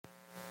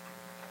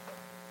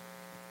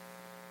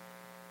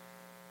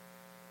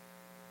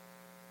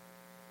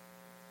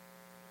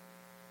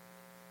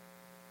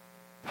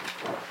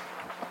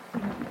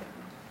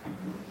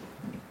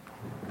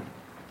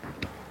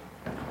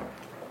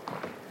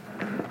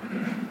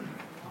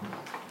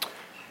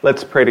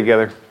Let's pray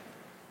together.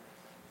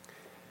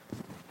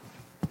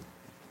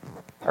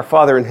 Our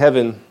Father in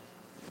heaven,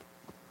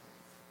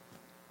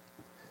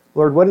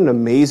 Lord, what an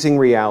amazing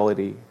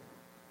reality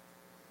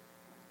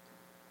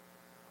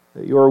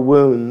that your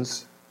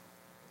wounds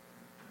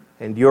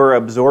and your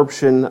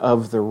absorption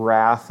of the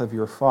wrath of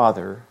your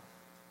Father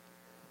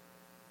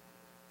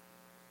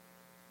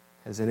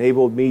has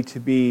enabled me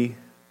to be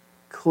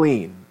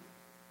clean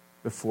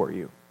before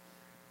you,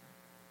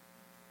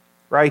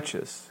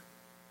 righteous.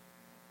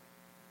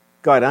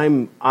 God,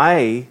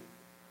 I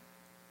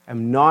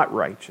am not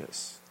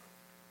righteous.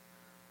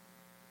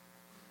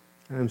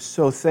 And I'm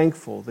so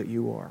thankful that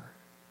you are.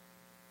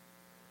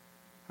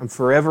 I'm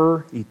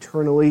forever,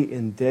 eternally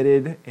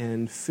indebted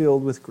and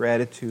filled with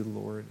gratitude,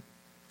 Lord,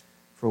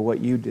 for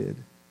what you did.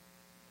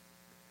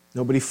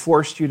 Nobody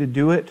forced you to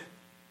do it.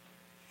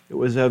 It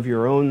was of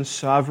your own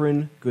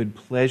sovereign good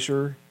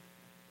pleasure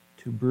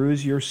to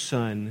bruise your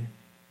Son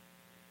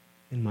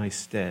in my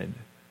stead.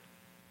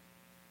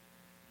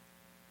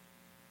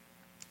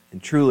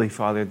 And truly,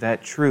 Father,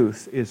 that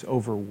truth is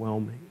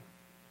overwhelming.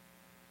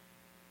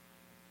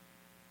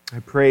 I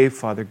pray,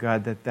 Father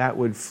God, that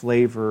would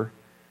flavor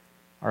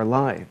our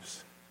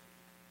lives.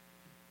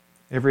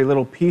 Every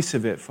little piece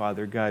of it,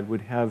 Father God,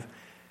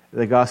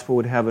 the gospel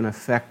would have an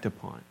effect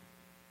upon.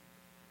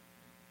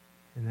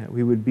 And that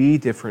we would be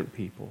different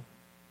people.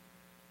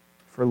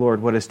 For,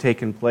 Lord, what has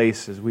taken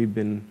place as we've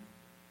been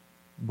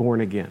born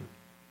again.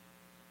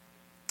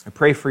 I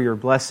pray for your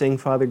blessing,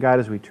 Father God,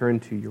 as we turn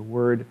to your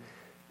word,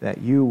 that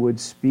you would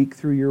speak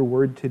through your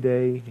word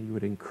today, and you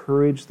would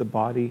encourage the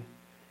body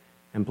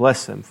and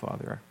bless them,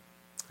 Father.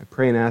 I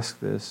pray and ask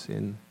this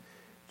in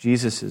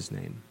Jesus'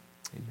 name.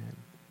 Amen.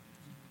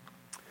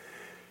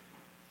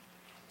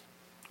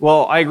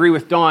 Well, I agree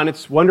with Dawn.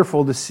 It's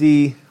wonderful to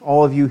see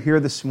all of you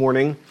here this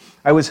morning.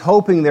 I was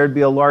hoping there'd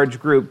be a large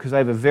group because I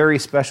have a very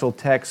special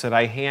text that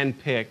I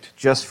handpicked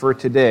just for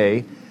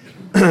today.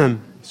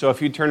 So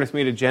if you turn with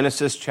me to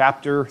Genesis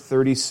chapter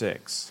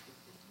 36.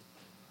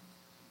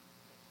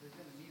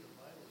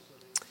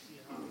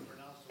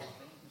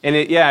 And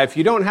if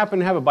you don't happen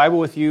to have a Bible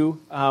with you,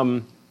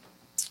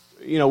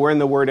 we're in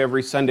the Word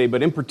every Sunday,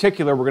 but in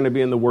particular, we're going to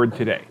be in the Word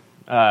today.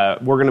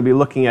 We're going to be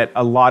looking at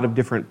a lot of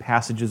different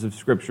passages of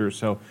Scripture,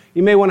 so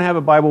you may want to have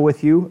a Bible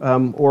with you,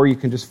 or you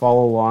can just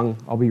follow along.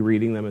 I'll be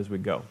reading them as we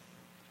go.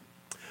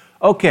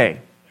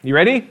 Okay, you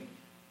ready?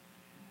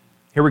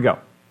 Here we go.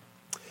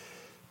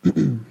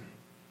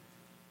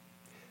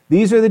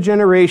 These are the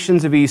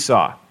generations of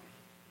Esau,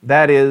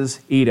 that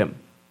is, Edom.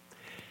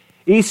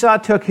 Esau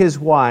took his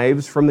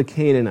wives from the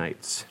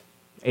Canaanites,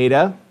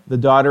 Adah, the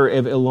daughter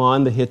of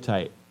Elon the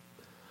Hittite,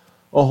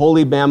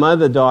 Oholibamah,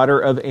 the daughter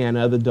of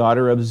Anna, the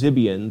daughter of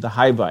Zibeon the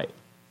Hivite,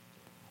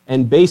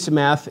 and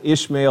Basemath,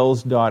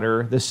 Ishmael's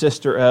daughter, the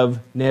sister of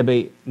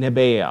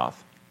Nebaioth.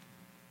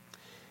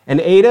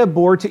 And Adah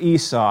bore to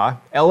Esau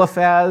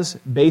Eliphaz,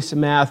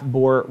 Basemath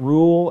bore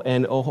Reuel,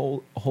 and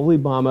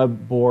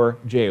Oholibamah bore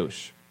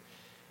Jeush,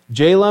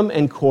 Jalam,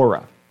 and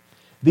Korah.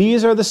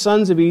 These are the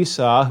sons of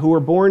Esau who were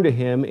born to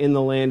him in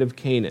the land of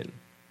Canaan.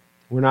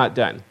 We're not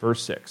done.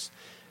 Verse 6.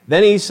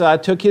 Then Esau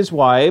took his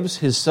wives,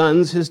 his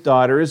sons, his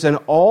daughters, and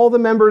all the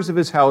members of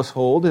his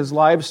household, his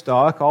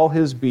livestock, all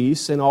his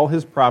beasts, and all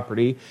his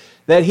property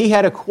that he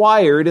had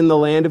acquired in the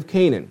land of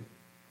Canaan.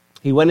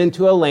 He went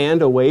into a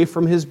land away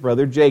from his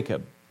brother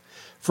Jacob,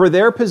 for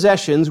their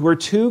possessions were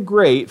too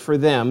great for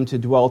them to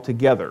dwell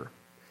together.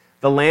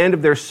 The land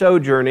of their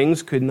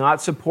sojournings could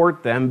not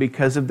support them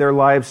because of their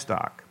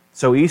livestock.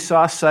 So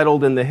Esau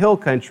settled in the hill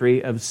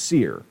country of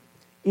Seir.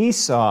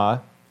 Esau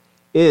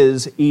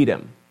is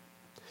Edom.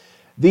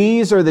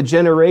 These are the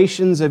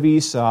generations of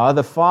Esau,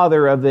 the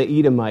father of the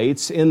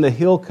Edomites, in the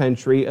hill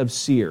country of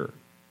Seir.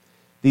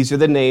 These are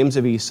the names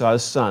of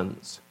Esau's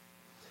sons.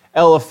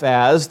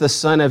 Eliphaz, the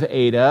son of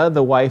Adah,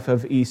 the wife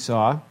of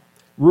Esau.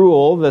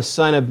 Reuel, the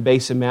son of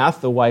Basemath,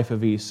 the wife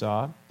of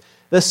Esau.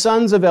 The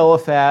sons of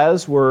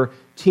Eliphaz were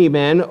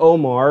Teman,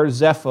 Omar,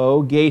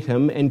 Zepho,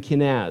 Gatam, and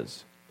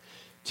Kenaz.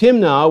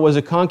 Timnah was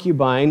a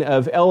concubine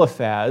of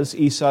Eliphaz,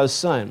 Esau's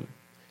son.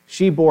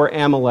 She bore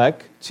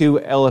Amalek to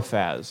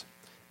Eliphaz.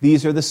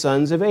 These are the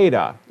sons of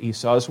Adah,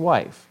 Esau's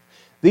wife.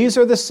 These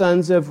are the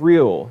sons of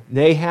Reuel,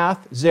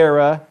 Nahath,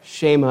 Zerah,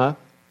 Shema,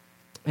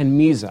 and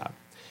Mizah.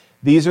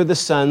 These are the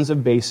sons of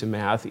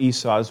Basemath,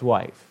 Esau's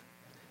wife.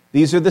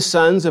 These are the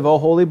sons of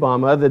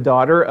Oholibamah, the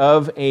daughter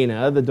of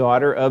Anna, the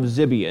daughter of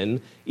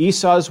Zibeon,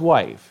 Esau's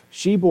wife.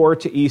 She bore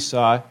to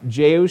Esau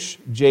Jeush,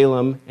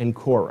 Jalam, and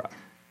Korah.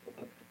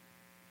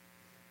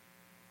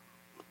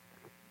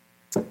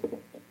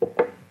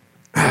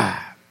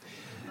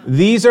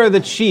 These are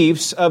the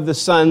chiefs of the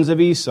sons of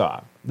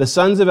Esau. The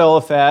sons of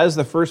Eliphaz,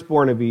 the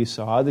firstborn of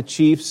Esau, the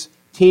chiefs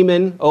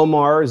Teman,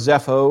 Omar,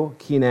 Zepho,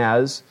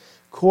 Kenaz,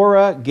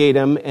 Korah,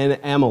 Gatam, and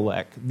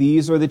Amalek.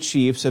 These are the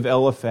chiefs of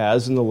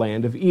Eliphaz in the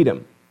land of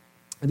Edom.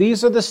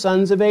 These are the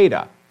sons of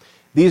Adah.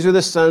 These are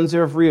the sons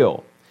of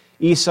Reuel,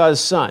 Esau's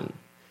son.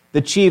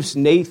 The chiefs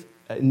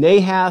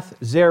Nahath,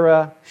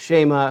 Zerah,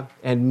 Shema,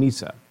 and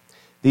Mizah.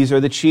 These are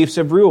the chiefs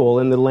of Reuel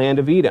in the land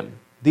of Edom.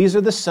 These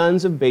are the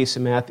sons of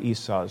Basemath,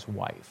 Esau's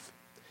wife.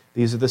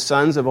 These are the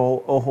sons of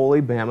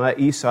Oholibamah,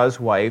 Esau's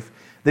wife,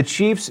 the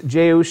chiefs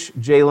Jeush,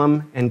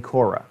 Jalem, and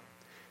Korah.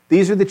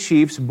 These are the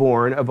chiefs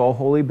born of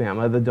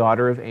Oholibamah, the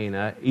daughter of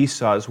Anah,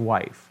 Esau's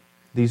wife.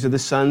 These are the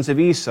sons of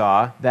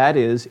Esau, that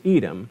is,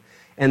 Edom,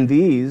 and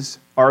these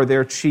are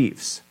their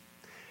chiefs.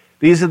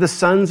 These are the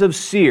sons of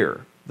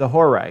Seir, the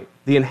Horite,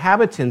 the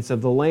inhabitants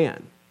of the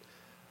land: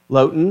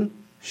 Lotan,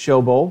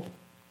 Shobal,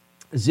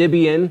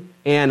 Zibeon,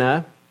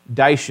 Anah,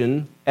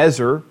 Dishon,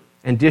 Ezer,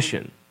 and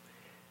Dishon.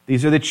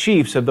 These are the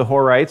chiefs of the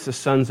Horites, the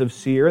sons of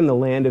Seir, in the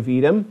land of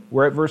Edom.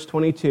 We're at verse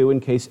 22, in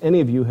case any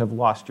of you have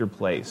lost your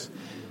place.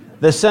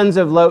 The sons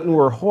of Lotan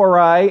were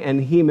Horai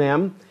and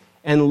Hemam,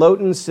 and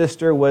Lotan's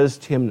sister was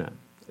Timnah.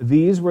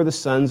 These were the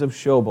sons of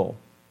Shobal: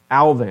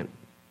 Alvan,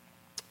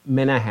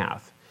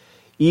 Menahath,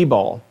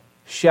 Ebal,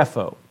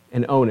 Shepho,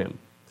 and Onim.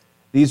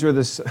 These are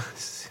the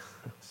sons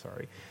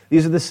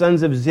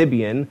of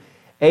Zibeon,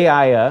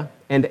 Aiah,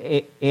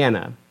 and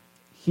Anah.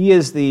 He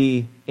is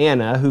the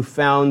Anah who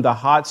found the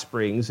hot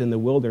springs in the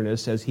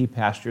wilderness as he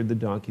pastured the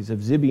donkeys of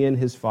Zibeon,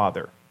 his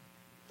father.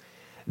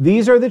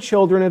 These are the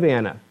children of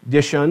Anah: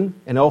 Dishon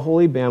and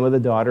Oholibamah, the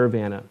daughter of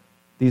Anah.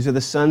 These are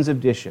the sons of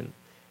Dishon: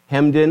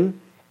 Hemdan,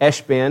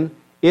 Eshban,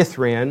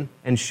 Ithran,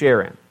 and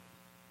Sharon.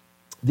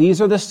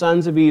 These are the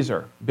sons of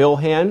Ezer: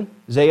 Bilhan,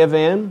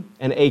 Zaavan,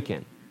 and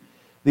Achan.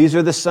 These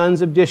are the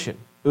sons of Dishon: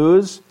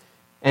 Uz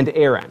and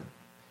Aran.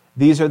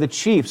 These are the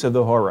chiefs of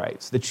the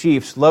Horites, the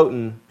chiefs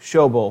Lotan,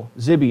 Shobal,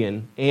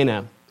 Zibeon,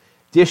 Anah,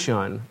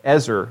 Dishon,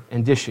 Ezer,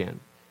 and Dishan.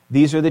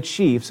 These are the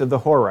chiefs of the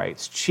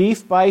Horites,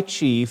 chief by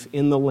chief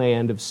in the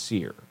land of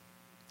Seir.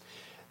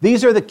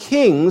 These are the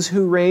kings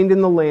who reigned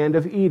in the land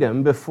of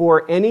Edom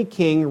before any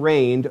king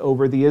reigned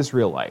over the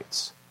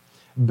Israelites.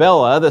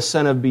 Bela, the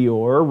son of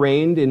Beor,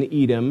 reigned in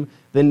Edom,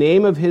 the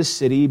name of his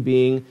city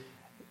being,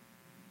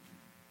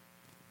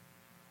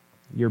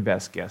 your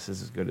best guess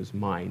is as good as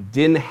mine,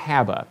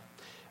 Dinhabah.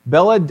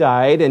 Bela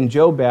died, and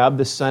Jobab,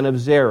 the son of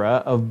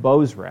Zerah of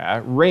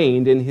Bozrah,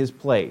 reigned in his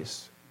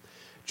place.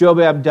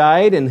 Jobab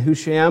died, and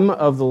Husham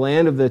of the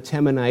land of the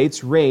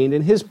Temanites reigned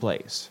in his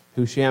place.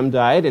 Husham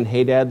died, and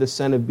Hadad, the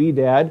son of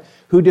Bedad,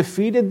 who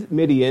defeated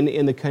Midian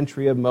in the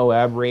country of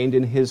Moab, reigned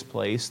in his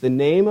place, the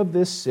name of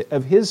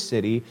his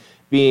city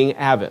being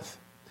Avith.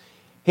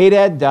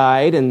 Hadad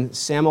died, and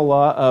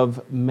Samalah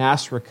of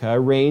Masrekah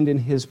reigned in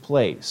his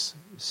place.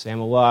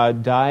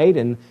 Samalah died,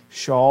 and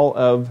Shaul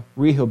of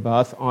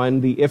Rehoboth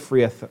on the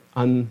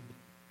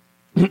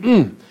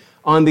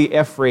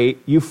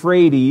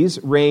Euphrates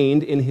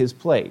reigned in his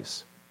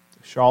place.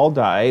 Shaul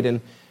died,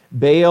 and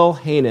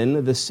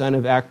Baal-Hanan, the son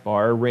of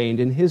Akbar, reigned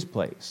in his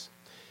place.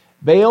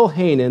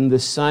 Baal-Hanan, the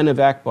son of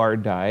Akbar,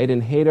 died,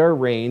 and Hadar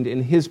reigned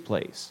in his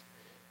place,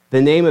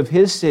 the name of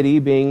his city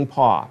being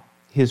Pah.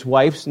 His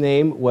wife's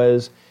name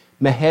was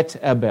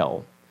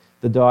Mehet-Abel,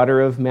 the daughter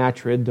of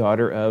Matred,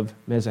 daughter of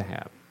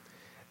Mezahab.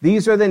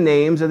 These are the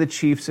names of the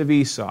chiefs of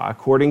Esau,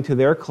 according to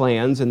their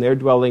clans and their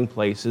dwelling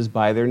places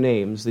by their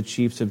names, the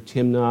chiefs of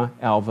Timnah,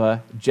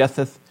 Alva,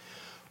 Jetheth,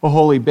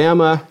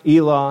 Oholibamah,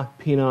 Elah,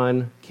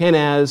 Pinon,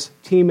 Kenaz,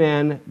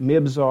 Teman,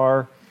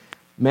 Mibzar,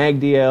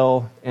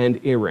 Magdiel,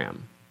 and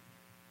Iram,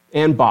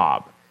 and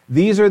Bob.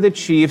 These are the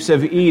chiefs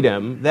of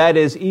Edom, that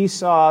is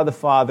Esau, the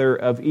father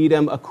of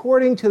Edom,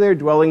 according to their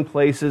dwelling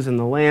places in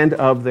the land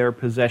of their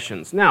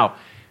possessions. Now,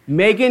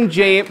 Megan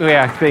James,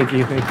 thank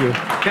you.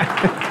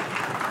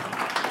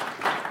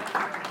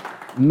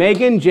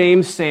 Megan,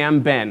 James,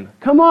 Sam, Ben.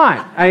 Come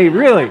on,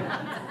 really.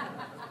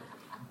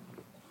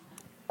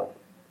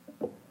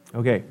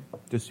 Okay,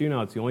 just so you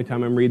know, it's the only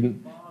time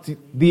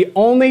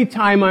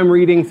I'm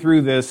reading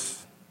through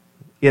this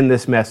in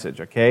this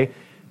message, okay?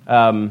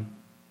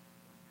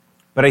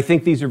 But I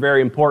think these are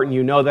very important.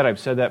 You know that. I've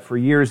said that for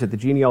years, that the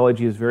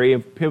genealogy is a very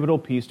pivotal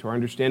piece to our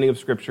understanding of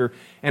Scripture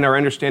and our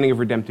understanding of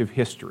redemptive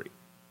history.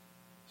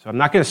 So I'm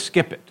not going to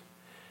skip it.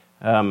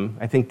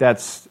 I think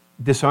that's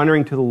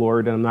dishonoring to the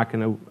Lord, and I'm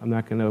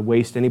not going to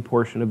waste any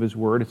portion of His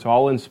Word. It's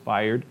all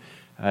inspired.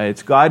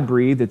 It's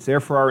God-breathed. It's there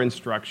for our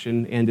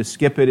instruction, and to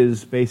skip it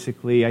is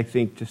basically, I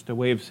think, just a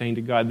way of saying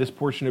to God, this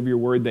portion of your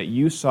Word that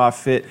you saw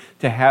fit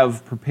to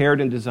have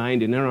prepared and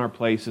designed and in our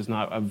place is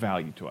not of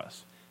value to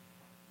us.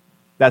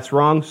 That's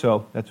wrong,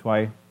 so that's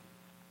why,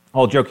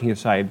 all joking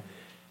aside,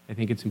 I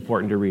think it's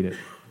important to read it.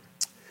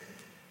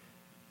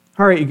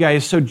 All right, you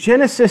guys, so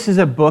Genesis is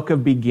a book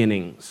of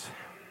beginnings.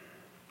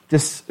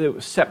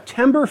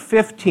 September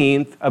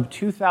 15th of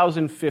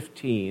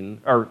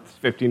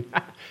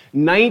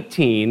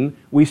 2019,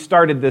 we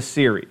started this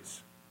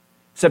series.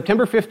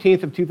 September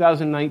 15th of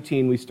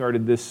 2019, we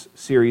started this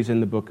series in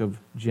the book of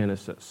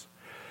Genesis.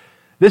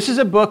 This is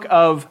a book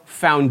of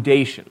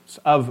foundations,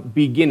 of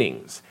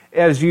beginnings.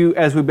 As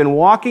we've been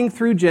walking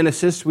through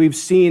Genesis, we've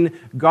seen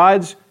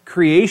God's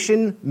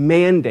creation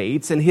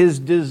mandates and His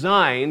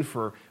design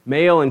for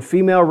male and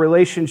female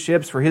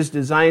relationships, for His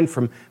design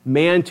from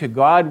man to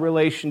God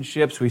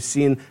relationships. We've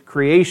seen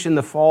creation,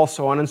 the fall,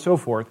 so on and so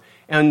forth.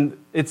 And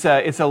it's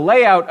a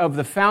layout of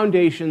the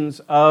foundations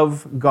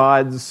of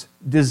God's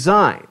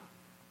design.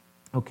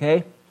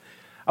 Okay?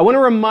 I want to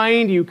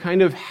remind you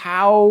kind of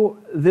how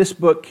this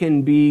book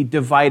can be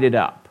divided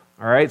up.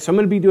 All right, so I'm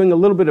going to be doing a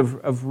little bit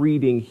of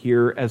reading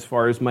here as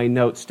far as my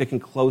notes, sticking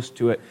close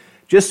to it.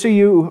 Just so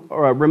you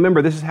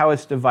remember, this is how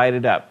it's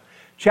divided up.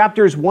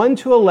 Chapters 1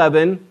 to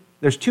 11,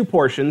 there's two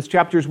portions,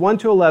 chapters 1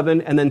 to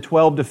 11 and then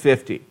 12 to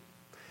 50.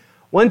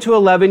 1 to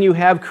 11, you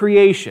have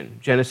creation,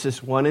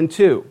 Genesis 1 and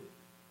 2.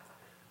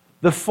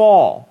 The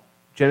fall,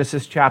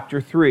 Genesis chapter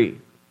 3.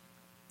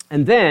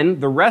 And then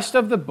the rest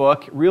of the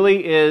book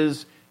really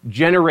is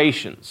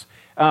generations.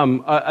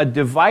 A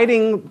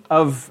dividing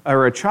of,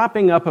 or a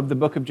chopping up of the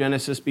book of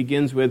Genesis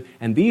begins with,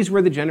 and these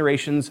were the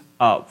generations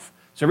of.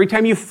 So every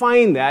time you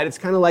find that, it's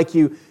kind of like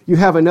you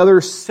have another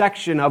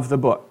section of the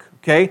book,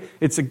 okay?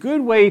 It's a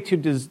good way to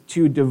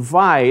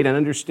divide and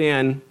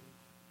understand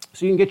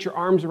so you can get your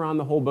arms around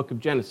the whole book of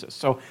Genesis.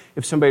 So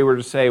if somebody were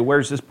to say,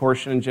 where's this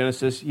portion in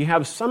Genesis? You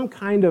have some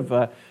kind of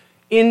a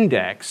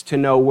index to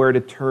know where to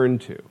turn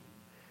to.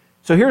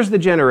 So here's the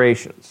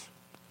generations.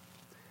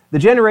 The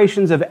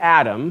generations of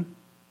Adam,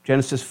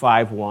 Genesis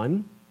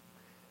 5:1.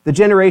 The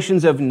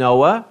generations of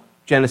Noah,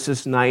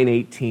 Genesis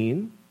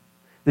 9:18.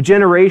 The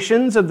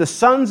generations of the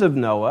sons of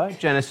Noah,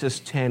 Genesis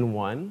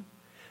 10:1.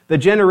 The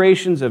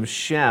generations of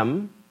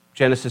Shem,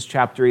 Genesis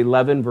chapter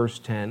 11, verse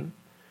 10.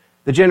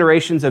 The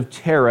generations of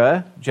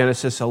Terah,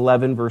 Genesis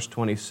 11, verse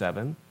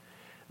 27.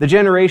 The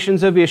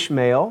generations of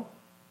Ishmael.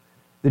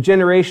 The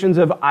generations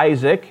of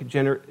Isaac,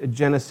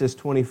 Genesis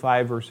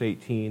 25, verse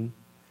 18.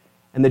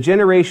 And the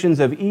generations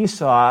of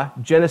Esau,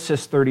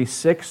 Genesis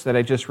 36, that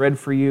I just read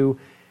for you.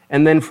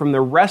 And then from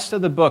the rest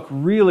of the book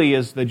really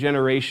is the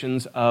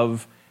generations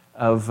of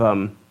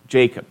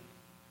Jacob.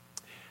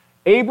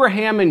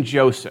 Abraham and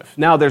Joseph.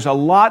 Now, there's a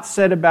lot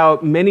said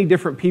about many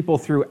different people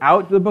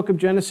throughout the book of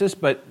Genesis,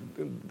 but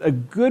a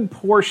good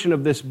portion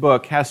of this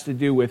book has to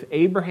do with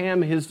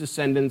Abraham, his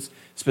descendants,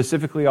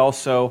 specifically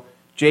also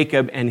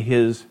Jacob and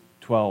his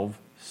 12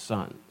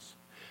 sons.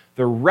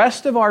 The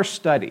rest of our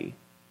study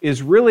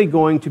is really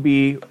going to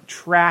be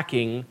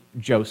tracking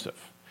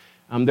Joseph.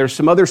 There's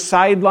some other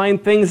sideline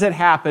things that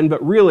happen,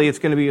 but really it's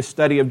going to be a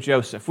study of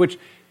Joseph, which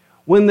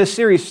when the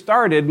series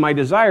started, my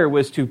desire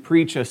was to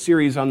preach a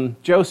series on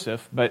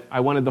Joseph, but I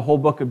wanted the whole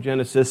book of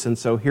Genesis, and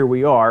so here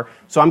we are.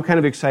 So I'm kind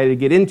of excited to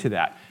get into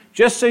that.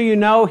 Just so you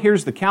know,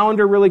 here's the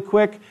calendar really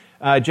quick.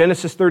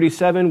 Genesis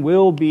 37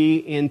 will be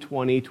in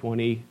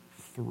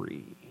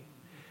 2023.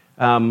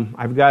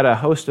 I've got a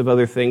host of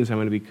other things I'm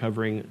going to be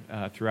covering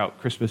throughout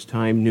Christmas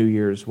time, New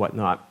Year's,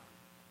 whatnot.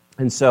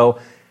 And so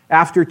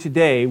after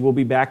today, we'll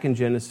be back in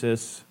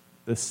Genesis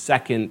the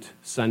second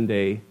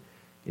Sunday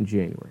in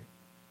January.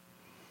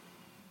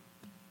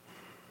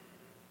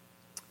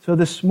 So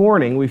this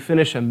morning, we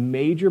finish a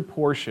major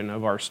portion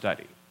of our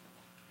study.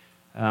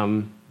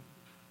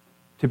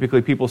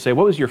 Typically, people say,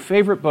 what was your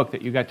favorite book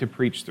that you got to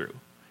preach through?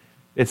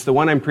 It's the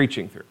one I'm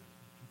preaching through.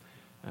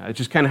 It's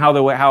just kind of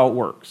how it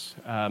works.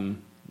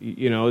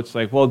 It's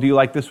like, well, do you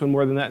like this one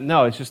more than that?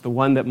 No, it's just the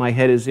one that my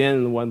head is in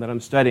and the one that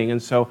I'm studying.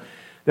 And so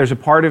there's a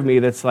part of me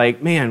that's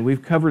like, man,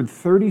 we've covered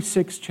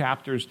 36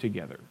 chapters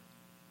together.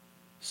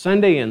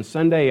 Sunday in,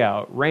 Sunday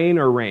out, rain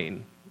or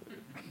rain.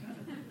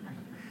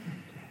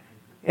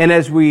 And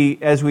as we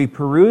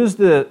peruse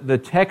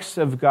the text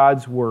of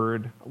God's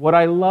Word, what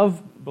I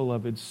love,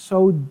 beloved,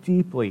 so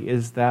deeply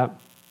is that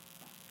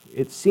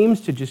it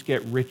seems to just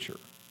get richer.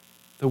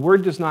 The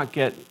Word does not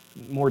get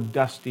more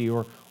dusty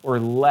or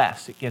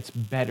less. It gets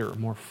better,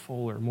 more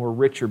fuller, more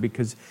richer,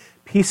 because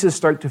pieces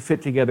start to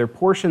fit together.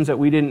 Portions that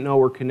we didn't know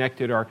were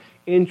connected are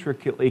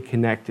intricately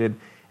connected,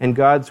 and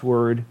God's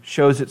Word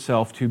shows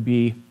itself to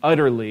be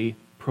utterly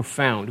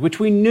profound, which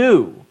we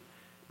knew.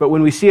 But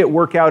when we see it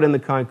work out in the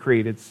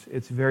concrete, it's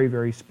very,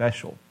 very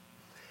special.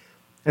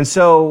 And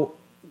so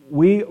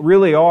we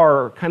really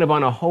are kind of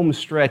on a home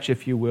stretch,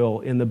 if you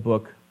will, in the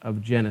book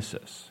of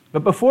Genesis.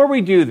 But before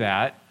we do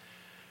that,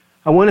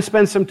 I want to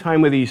spend some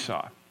time with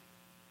Esau.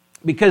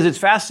 Because it's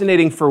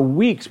fascinating, for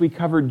weeks we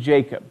covered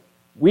Jacob.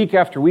 Week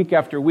after week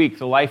after week,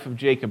 the life of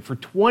Jacob. For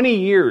 20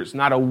 years,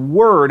 not a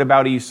word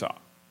about Esau.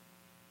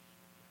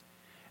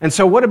 And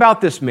so what about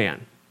this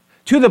man?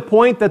 To the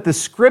point that the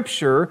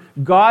Scripture,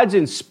 God's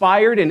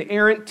inspired and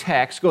inerrant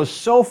text, goes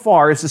so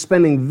far as to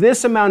spending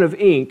this amount of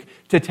ink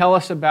to tell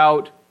us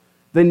about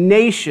the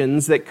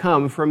nations that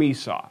come from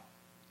Esau.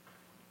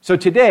 So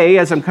today,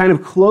 as I'm kind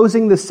of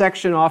closing this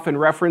section off in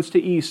reference to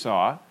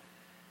Esau,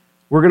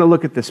 we're going to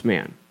look at this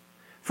man.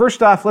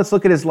 First off, let's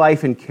look at his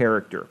life and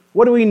character.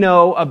 What do we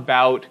know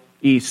about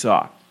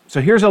Esau?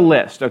 So here's a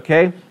list,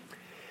 okay?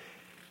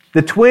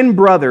 The twin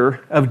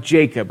brother of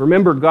Jacob.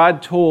 Remember,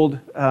 God told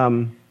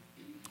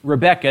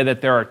Rebekah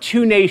that there are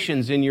two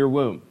nations in your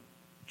womb,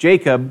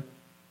 Jacob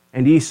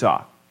and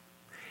Esau.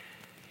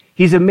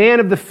 He's a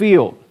man of the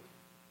field,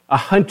 a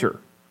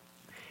hunter.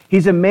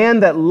 He's a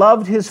man that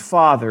loved his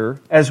father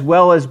as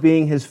well as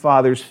being his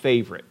father's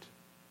favorite.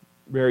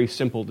 Very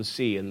simple to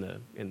see in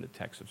the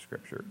text of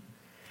Scripture.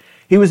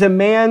 He was a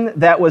man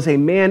that was a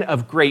man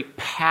of great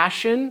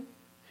passion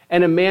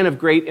and a man of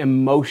great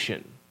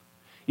emotion.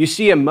 You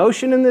see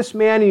emotion in this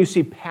man and you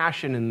see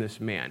passion in this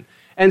man.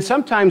 And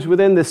sometimes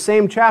within the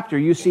same chapter,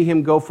 you see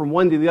him go from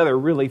one to the other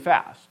really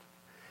fast,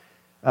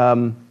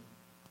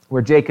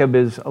 where Jacob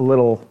is a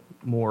little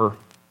more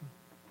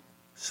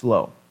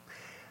slow.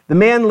 The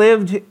man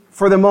lived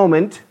for the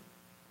moment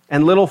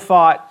and little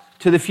thought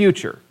to the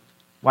future.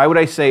 Why would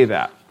I say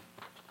that?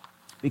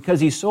 Because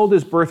he sold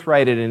his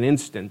birthright in an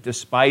instant,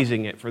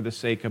 despising it for the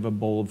sake of a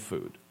bowl of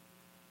food.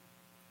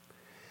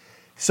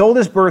 Sold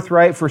his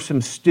birthright for some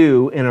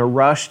stew in a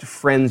rushed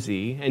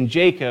frenzy, and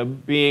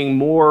Jacob, being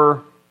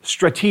more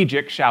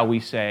strategic, shall we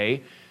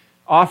say,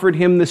 offered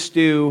him the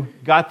stew,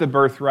 got the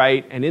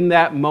birthright, and in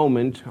that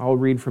moment, I'll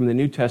read from the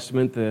New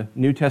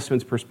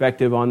Testament's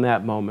perspective on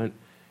that moment,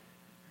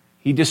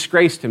 he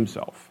disgraced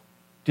himself,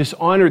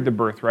 dishonored the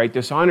birthright,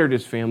 dishonored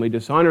his family,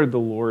 dishonored the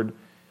Lord,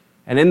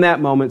 and in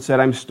that moment said,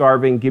 I'm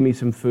starving, give me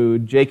some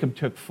food. Jacob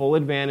took full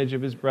advantage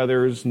of his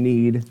brother's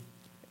need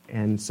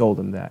and sold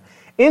him that.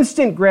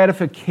 Instant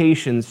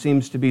gratification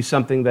seems to be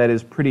something that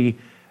is pretty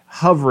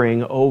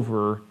hovering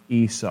over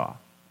Esau.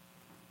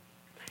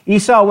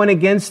 Esau went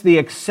against the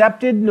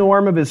accepted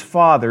norm of his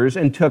fathers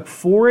and took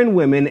foreign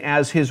women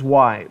as his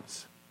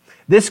wives.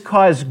 This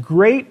caused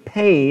great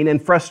pain and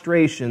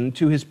frustration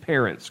to his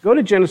parents. Go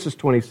to Genesis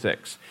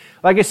 26.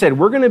 Like I said,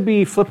 we're going to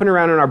be flipping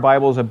around in our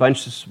Bibles a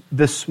bunch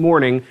this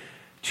morning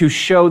to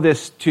show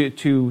this,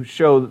 to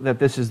show that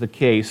this is the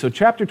case. So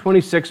chapter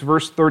 26,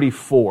 verse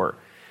 34.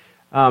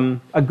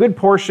 A good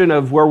portion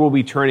of where we'll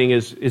be turning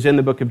is in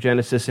the book of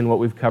Genesis and what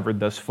we've covered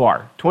thus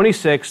far.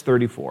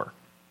 26:34.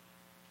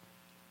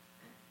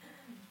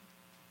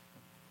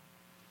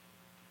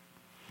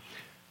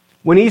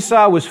 When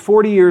Esau was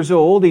 40 years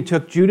old, he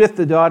took Judith,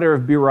 the daughter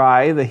of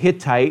Beeri, the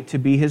Hittite, to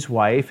be his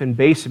wife, and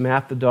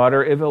Basemath, the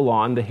daughter of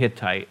Elon, the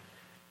Hittite.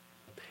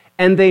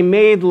 And they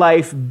made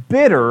life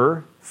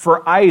bitter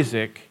for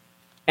Isaac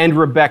and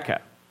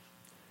Rebekah.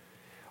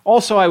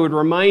 Also, I would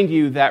remind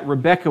you that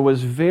Rebekah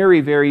was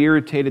very, very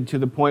irritated to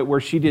the point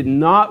where she did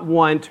not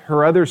want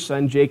her other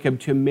son, Jacob,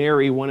 to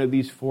marry one of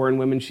these foreign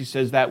women. She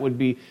says that would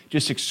be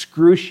just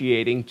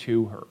excruciating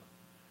to her.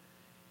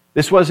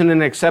 This wasn't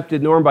an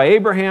accepted norm by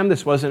Abraham,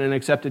 this wasn't an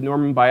accepted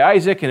norm by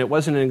Isaac, and it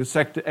wasn't an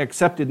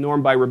accepted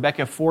norm by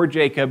Rebekah for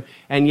Jacob,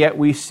 and yet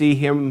we see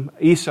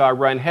Esau,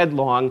 run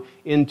headlong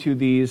into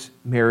these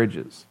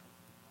marriages.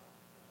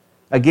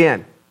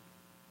 Again,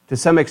 to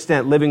some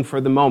extent, living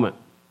for the moment.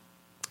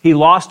 He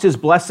lost his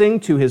blessing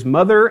to his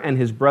mother and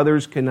his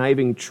brother's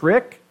conniving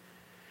trick.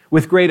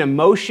 With great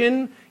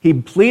emotion, he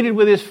pleaded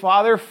with his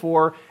father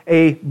for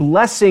a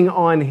blessing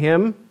on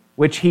him,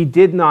 which he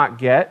did not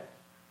get.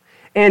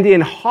 And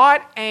in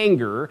hot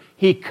anger,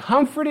 he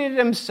comforted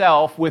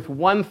himself with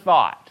one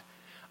thought: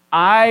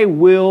 I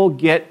will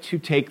get to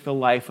take the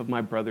life of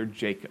my brother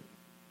Jacob.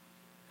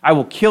 I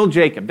will kill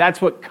Jacob.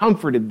 That's what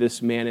comforted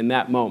this man in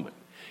that moment.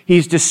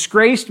 He's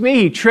disgraced me,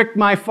 he tricked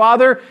my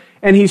father,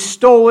 and he's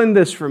stolen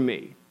this from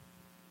me.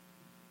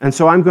 And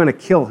so I'm going to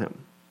kill him.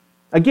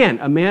 Again,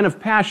 a man of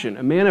passion,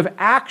 a man of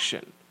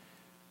action.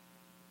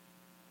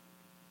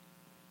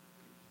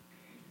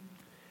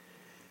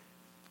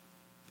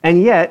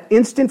 And yet,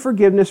 instant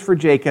forgiveness for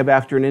Jacob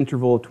after an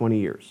interval of 20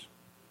 years.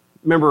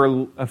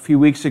 Remember a few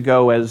weeks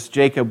ago as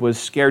Jacob was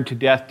scared to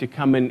death to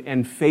come in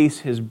and face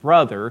his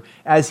brother,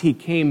 as he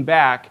came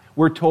back,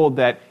 we're told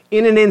that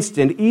in an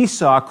instant,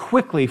 Esau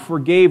quickly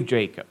forgave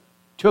Jacob,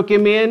 took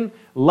him in,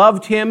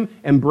 loved him,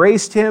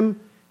 embraced him,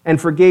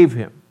 and forgave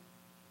him.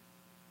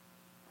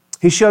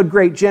 He showed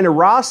great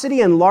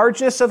generosity and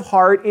largeness of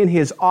heart in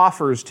his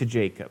offers to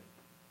Jacob.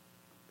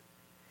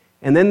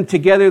 And then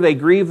together they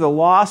grieve the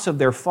loss of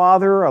their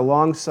father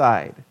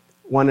alongside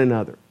one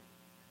another.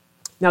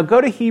 Now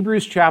go to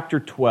Hebrews chapter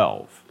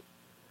 12.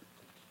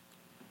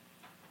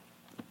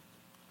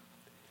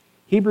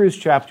 Hebrews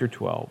chapter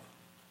 12.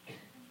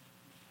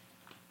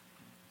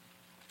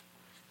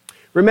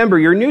 Remember,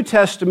 your New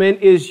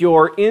Testament is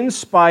your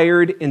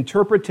inspired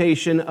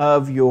interpretation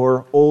of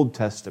your Old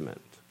Testament.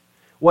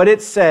 What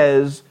it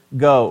says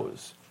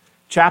goes.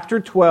 Chapter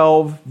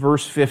 12,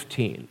 verse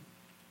 15.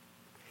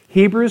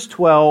 Hebrews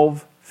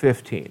 12,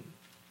 15.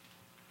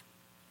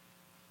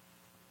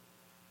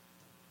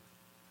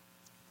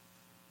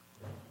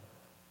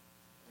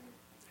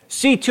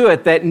 See to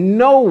it that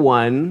no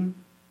one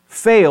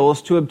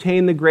fails to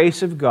obtain the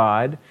grace of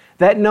God,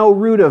 that no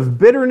root of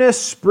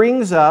bitterness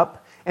springs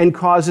up and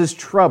causes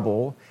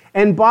trouble,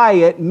 and by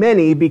it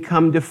many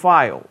become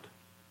defiled.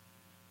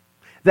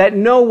 That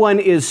no one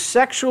is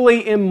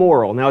sexually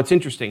immoral. Now it's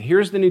interesting.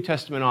 Here's the New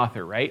Testament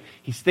author, right?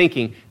 He's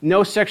thinking,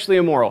 no sexually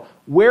immoral.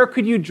 Where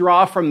could you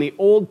draw from the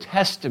Old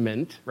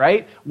Testament,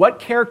 right? What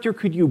character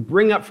could you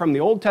bring up from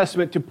the Old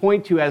Testament to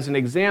point to as an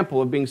example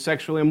of being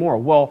sexually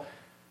immoral? Well,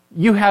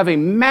 you have a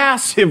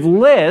massive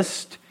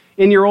list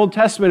in your Old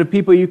Testament of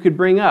people you could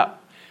bring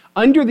up.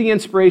 Under the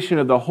inspiration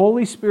of the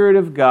Holy Spirit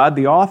of God,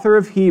 the author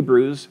of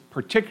Hebrews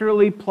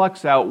particularly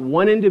plucks out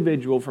one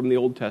individual from the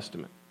Old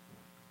Testament.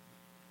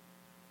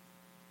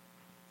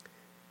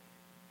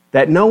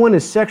 That no one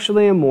is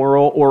sexually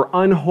immoral or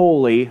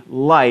unholy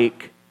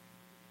like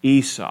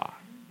Esau,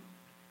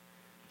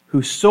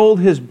 who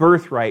sold his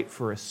birthright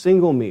for a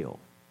single meal.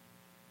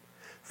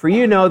 For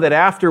you know that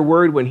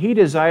afterward, when he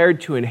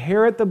desired to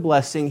inherit the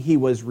blessing, he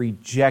was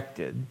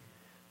rejected,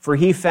 for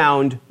he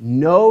found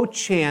no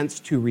chance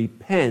to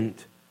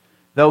repent,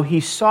 though he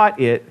sought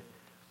it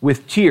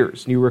with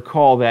tears. And you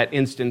recall that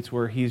instance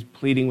where he's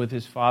pleading with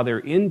his father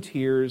in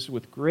tears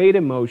with great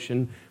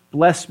emotion,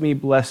 bless me,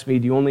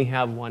 do you only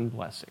have one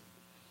blessing?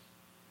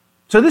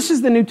 So this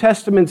is the New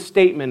Testament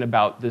statement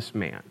about this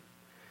man.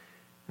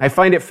 I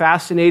find it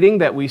fascinating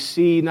that we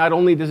see not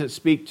only does it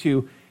speak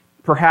to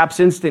perhaps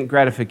instant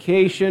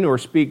gratification or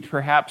speak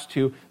perhaps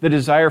to the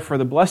desire for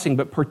the blessing,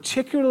 but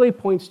particularly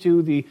points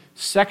to the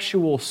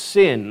sexual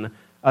sin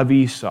of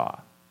Esau.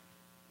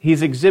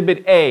 He's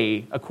exhibit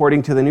A,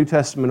 according to the New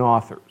Testament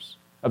authors,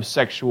 of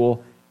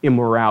sexual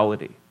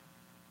immorality.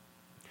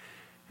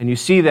 And you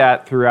see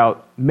that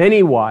throughout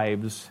many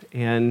wives,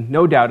 and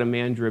no doubt a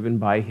man driven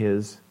by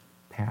his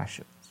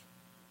passions.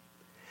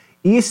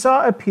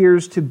 Esau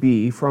appears to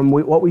be, from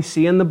what we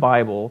see in the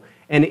Bible,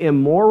 an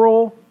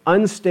immoral,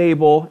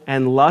 unstable,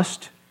 and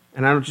lust,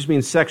 and I don't just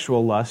mean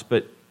sexual lust,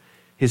 but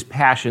his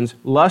passions,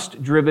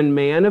 lust-driven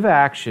man of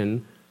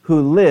action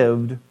who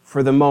lived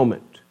for the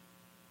moment.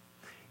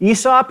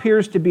 Esau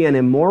appears to be an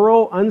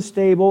immoral,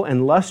 unstable,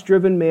 and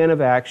lust-driven man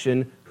of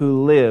action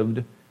who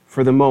lived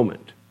for the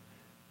moment.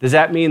 Does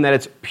that mean that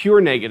it's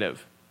pure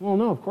negative? Well,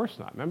 no, of course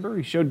not. Remember,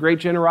 he showed great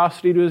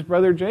generosity to his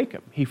brother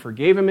Jacob. He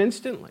forgave him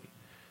instantly.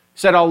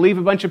 Said, I'll leave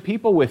a bunch of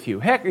people with you.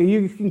 Heck,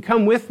 you can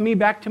come with me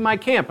back to my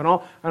camp, and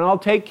I'll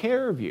take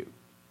care of you.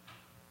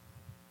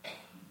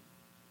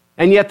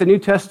 And yet the New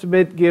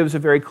Testament gives a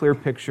very clear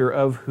picture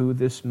of who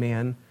this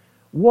man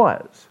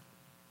was.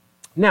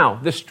 Now,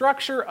 the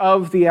structure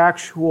of the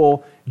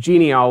actual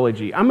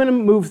genealogy. I'm going to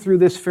move through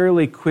this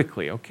fairly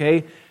quickly,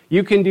 okay?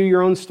 You can do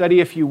your own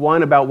study if you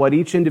want about what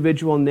each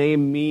individual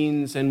name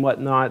means and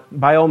whatnot.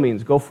 By all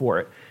means, go for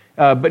it.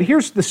 But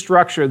here's the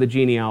structure of the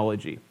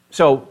genealogy.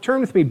 So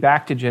turn with me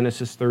back to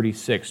Genesis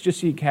 36,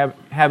 just so you can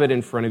have it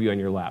in front of you on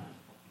your lap.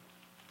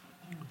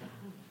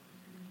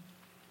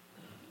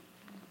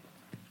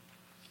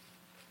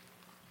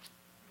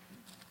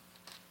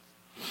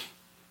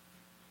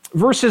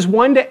 Verses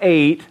 1 to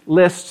 8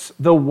 lists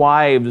the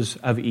wives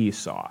of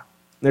Esau.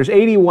 There's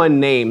 81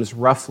 names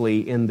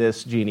roughly in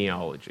this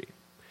genealogy.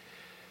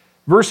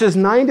 Verses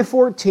 9 to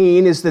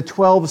 14 is the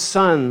 12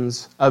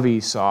 sons of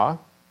Esau.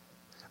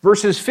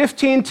 Verses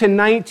 15 to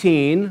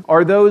 19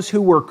 are those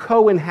who were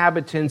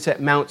co-inhabitants at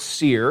Mount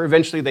Seir.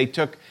 Eventually they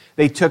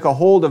took a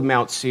hold of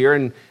Mount Seir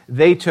and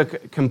they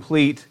took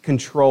complete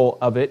control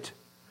of it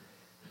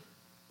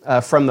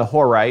from the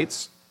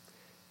Horites.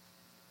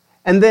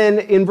 And then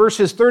in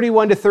verses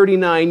 31 to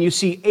 39, you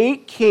see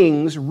 8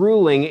 kings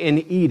ruling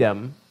in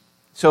Edom.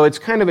 So it's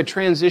kind of a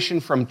transition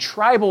from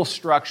tribal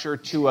structure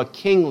to a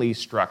kingly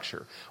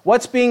structure.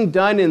 What's being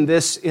done in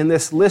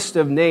this list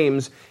of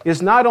names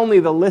is not only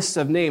the lists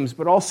of names,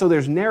 but also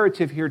there's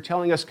narrative here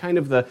telling us kind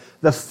of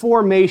the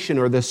formation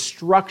or the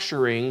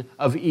structuring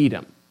of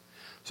Edom.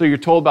 So you're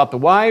told about the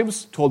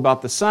wives, told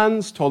about the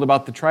sons, told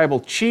about the tribal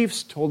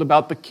chiefs, told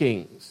about the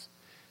kings.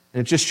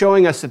 And it's just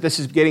showing us that this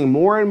is getting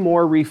more and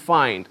more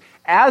refined.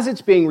 As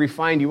it's being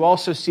refined, you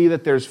also see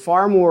that there's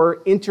far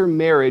more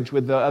intermarriage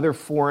with the other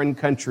foreign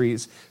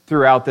countries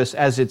throughout this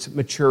as it's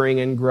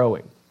maturing and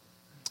growing.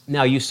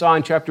 Now, you saw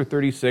in chapter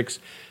 36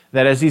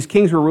 that as these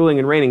kings were ruling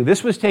and reigning,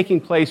 this was taking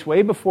place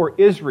way before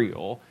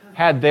Israel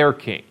had their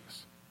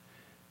kings.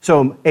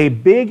 So a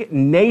big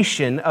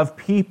nation of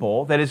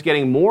people that is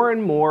getting more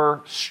and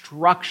more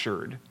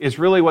structured is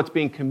really what's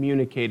being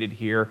communicated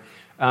here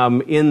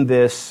in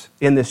this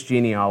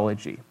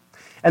genealogy.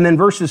 And then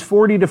verses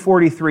 40 to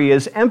 43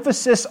 is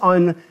emphasis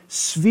on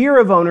sphere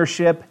of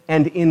ownership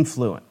and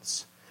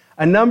influence.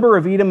 A number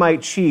of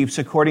Edomite chiefs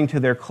according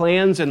to their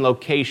clans and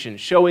locations,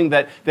 showing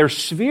that their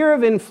sphere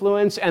of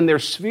influence and their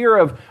sphere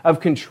of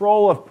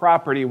control of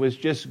property was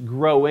just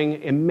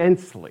growing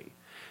immensely.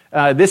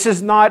 This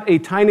is not a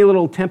tiny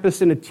little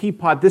tempest in a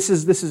teapot. This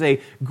is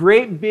a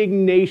great big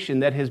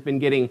nation that has been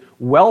getting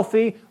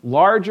wealthy,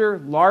 larger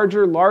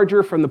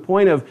from the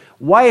point of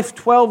wife,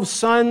 12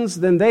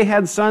 sons, then they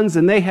had sons,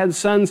 and they had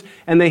sons,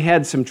 and they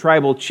had some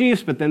tribal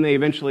chiefs, but then they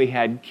eventually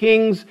had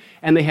kings,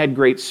 and they had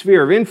great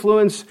sphere of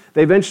influence.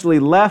 They eventually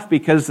left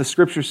because the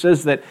scripture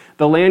says that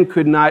the land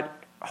could not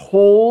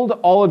hold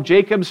all of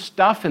Jacob's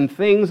stuff and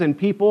things and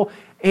people,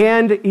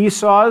 and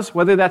Esau's.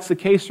 Whether that's the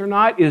case or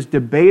not is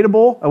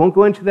debatable. I won't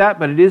go into that,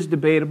 but it is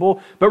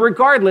debatable. But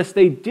regardless,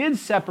 they did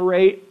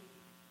separate,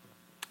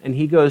 and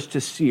he goes to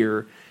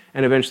Seir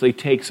and eventually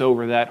takes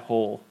over that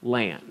whole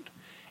land.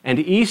 And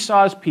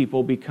Esau's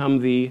people become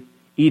the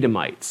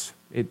Edomites.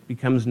 It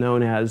becomes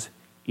known as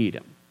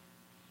Edom.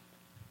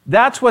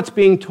 That's what's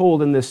being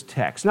told in this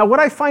text. Now, what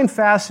I find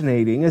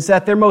fascinating is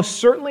that there most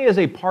certainly is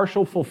a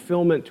partial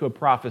fulfillment to a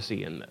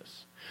prophecy in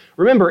this.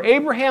 Remember,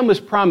 Abraham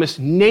was promised,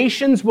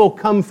 nations will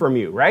come from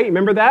you, right?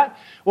 Remember that?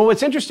 Well,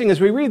 what's interesting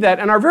is we read that,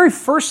 and our very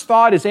first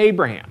thought is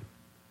Abraham.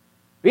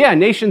 But yeah,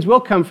 nations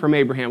will come from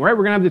Abraham, right?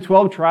 We're going to have the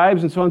 12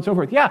 tribes and so on and so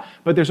forth. Yeah,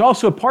 but there's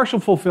also a partial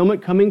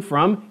fulfillment coming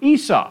from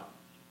Esau.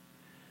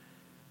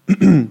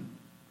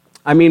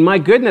 I mean, my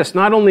goodness,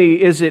 not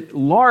only is it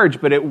large,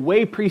 but it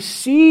way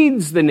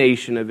precedes the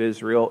nation of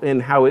Israel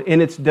in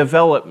its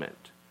development.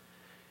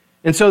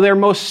 And so there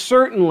most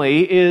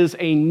certainly is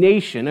a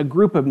nation, a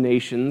group of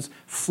nations,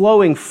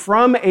 flowing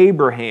from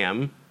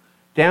Abraham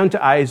down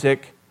to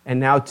Isaac and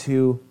now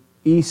to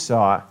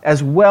Esau,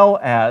 as well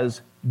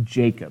as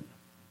Jacob.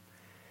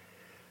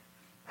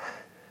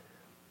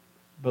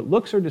 But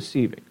looks are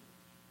deceiving.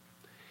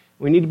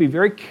 We need to be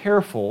very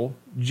careful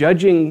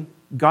judging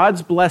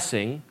God's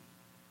blessing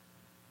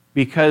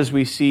because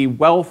we see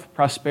wealth,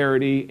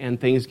 prosperity, and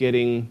things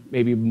getting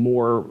maybe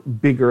more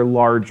bigger,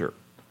 larger.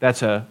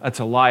 That's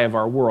a lie of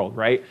our world,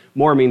 right?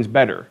 More means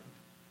better,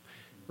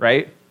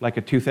 right? Like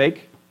a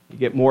toothache, you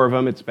get more of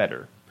them, it's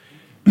better.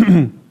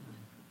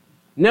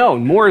 No,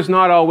 more is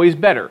not always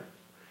better.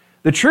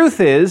 The truth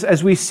is,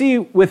 as we see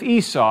with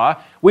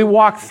Esau, we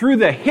walk through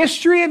the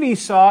history of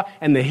Esau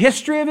and the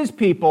history of his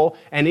people,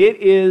 and it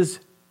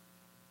is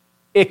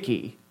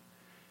icky.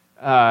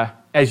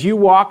 As you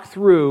walk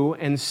through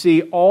and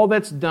see all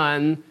that's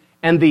done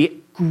and the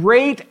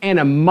great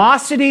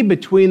animosity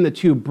between the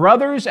two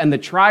brothers and the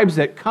tribes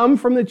that come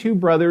from the two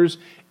brothers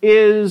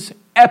is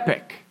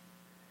epic.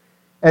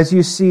 As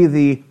you see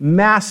the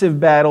massive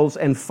battles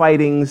and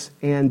fightings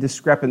and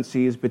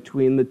discrepancies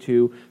between the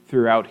two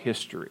throughout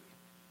history.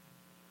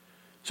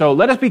 So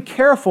let us be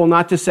careful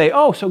not to say,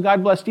 oh, so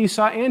God blessed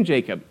Esau and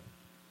Jacob.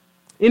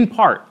 In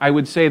part, I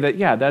would say that,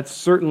 yeah, that's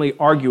certainly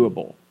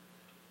arguable.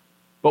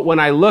 But when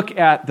I look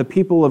at the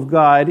people of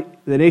God,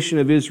 the nation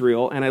of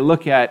Israel, and I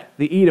look at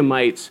the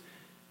Edomites,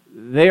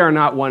 they are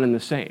not one and the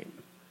same.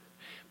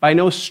 By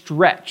no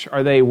stretch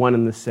are they one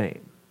and the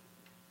same.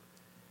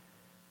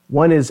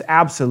 One is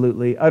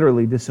absolutely,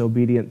 utterly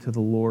disobedient to the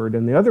Lord,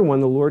 and the other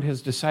one, the Lord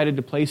has decided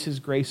to place His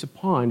grace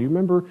upon. You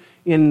remember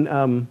in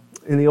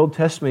the Old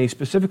Testament, He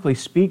specifically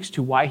speaks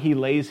to why He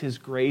lays His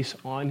grace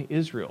on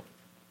Israel.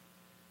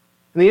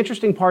 And the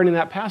interesting part in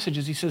that passage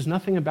is He says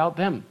nothing about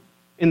them,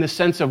 in the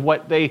sense of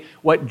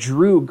what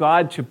drew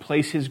God to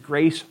place His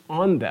grace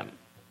on them.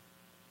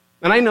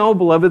 And I know,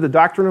 beloved, the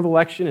doctrine of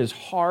election is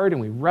hard, and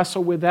we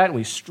wrestle with that, and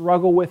we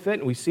struggle with it,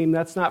 and we seem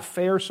that's not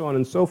fair, so on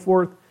and so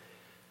forth.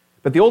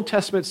 But the Old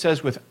Testament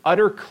says with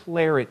utter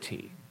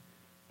clarity,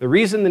 the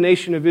reason the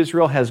nation of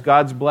Israel has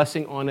God's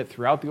blessing on it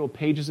throughout the old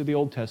pages of the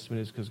Old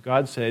Testament is because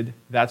God said,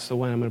 that's the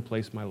one I'm going to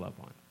place my love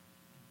on.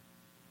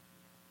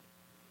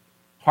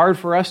 Hard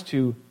for us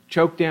to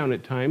choke down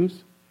at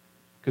times,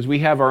 because we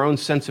have our own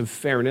sense of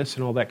fairness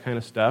and all that kind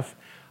of stuff.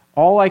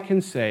 All I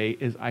can say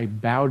is I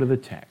bow to the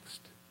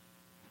text.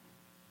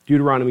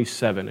 Deuteronomy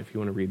 7, if you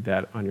want to read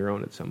that on your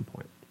own at some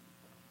point.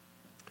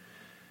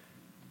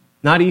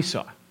 Not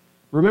Esau.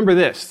 Remember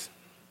this.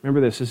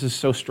 This is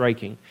so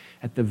striking.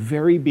 At the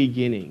very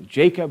beginning,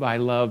 Jacob I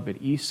love,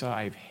 but Esau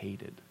I've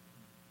hated.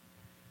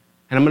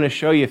 And I'm going to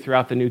show you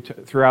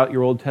throughout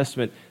your Old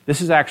Testament,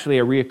 this is actually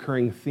a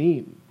reoccurring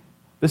theme.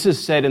 This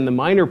is said in the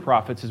minor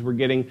prophets as we're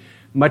getting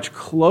much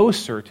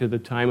closer to the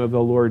time of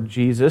the Lord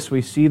Jesus.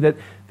 We see that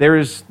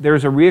there's a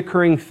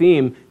reoccurring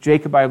theme,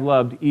 Jacob I've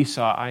loved,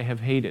 Esau I have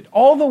hated.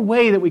 All the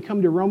way that we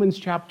come to Romans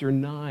chapter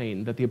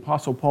 9, that the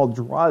Apostle Paul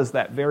draws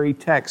that very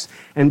text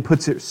and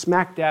puts it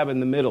smack dab in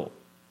the middle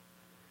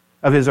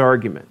of his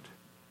argument.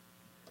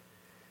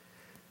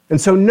 And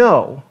so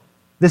no,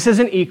 this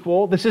isn't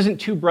equal. This isn't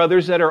two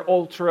brothers that are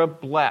ultra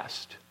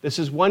blessed. This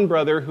is one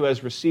brother who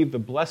has received the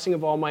blessing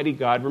of Almighty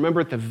God.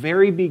 Remember, at the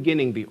very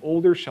beginning, the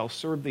older shall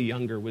serve the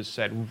younger was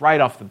said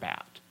right off the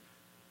bat.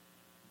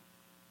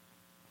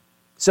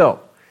 So,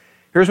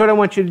 here's what I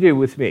want you to do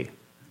with me.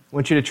 I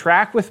want you to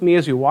track with me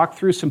as we walk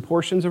through some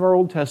portions of our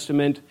Old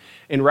Testament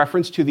in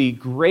reference to the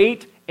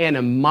great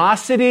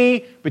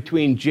animosity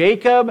between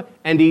Jacob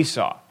and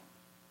Esau.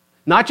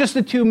 Not just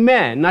the two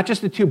men, not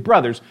just the two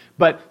brothers,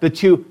 but the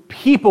two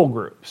people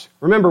groups.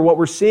 Remember, what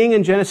we're seeing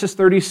in Genesis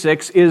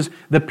 36 is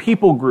the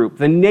people group,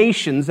 the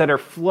nations that are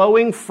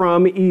flowing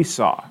from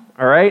Esau,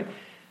 all right?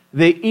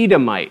 The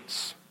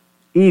Edomites,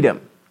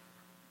 Edom.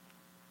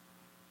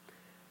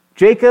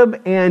 Jacob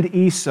and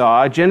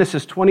Esau,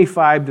 Genesis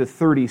 25 to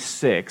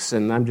 36,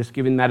 and I'm just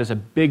giving that as a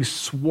big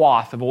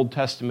swath of Old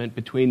Testament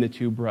between the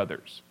two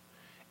brothers.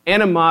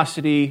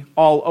 Animosity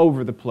all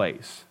over the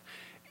place.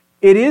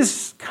 It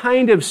is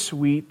kind of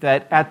sweet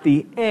that at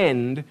the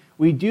end,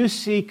 we do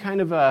see kind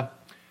of a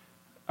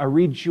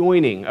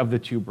rejoining of the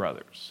two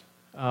brothers.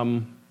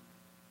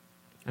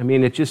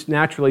 It just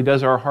naturally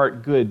does our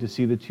heart good to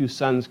see the two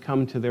sons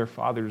come to their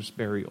father's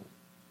burial.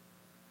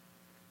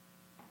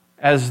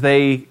 As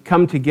they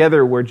come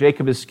together where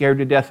Jacob is scared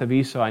to death of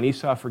Esau, and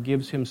Esau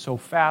forgives him so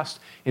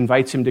fast,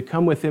 invites him to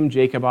come with him.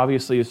 Jacob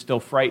obviously is still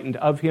frightened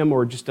of him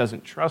or just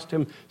doesn't trust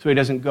him, so he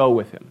doesn't go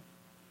with him.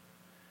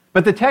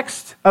 But the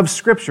text of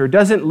Scripture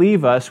doesn't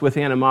leave us with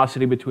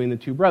animosity between the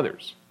two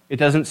brothers. It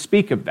doesn't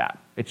speak of that.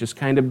 It just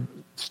kind of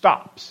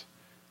stops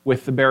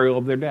with the burial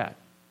of their dad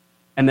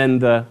and then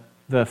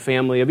the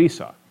family of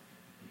Esau.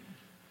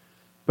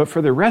 But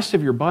for the rest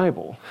of your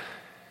Bible,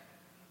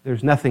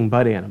 there's nothing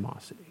but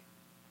animosity.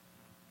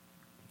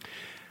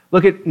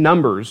 Look at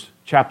Numbers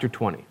chapter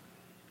 20.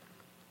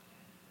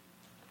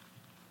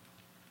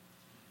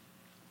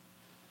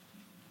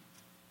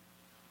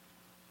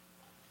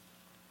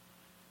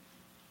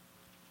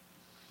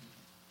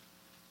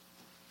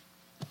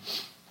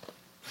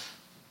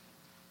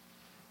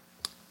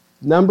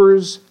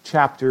 Numbers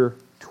chapter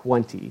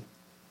 20.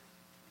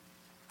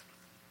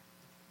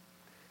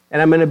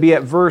 And I'm going to be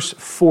at verse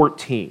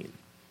 14.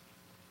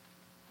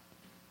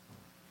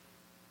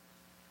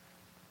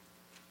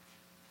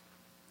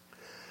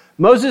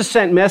 Moses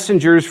sent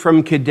messengers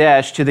from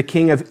Kadesh to the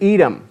king of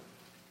Edom.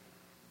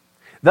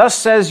 Thus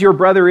says your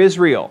brother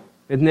Israel.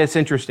 Isn't this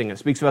interesting? It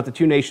speaks about the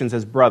two nations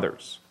as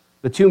brothers.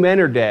 The two men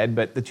are dead,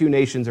 but the two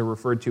nations are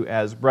referred to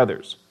as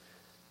brothers.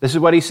 This is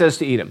what he says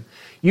to Edom.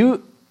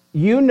 You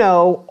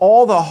know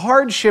all the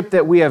hardship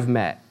that we have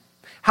met,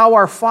 how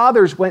our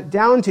fathers went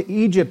down to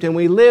Egypt and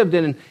we lived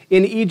in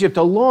Egypt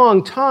a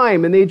long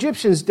time, and the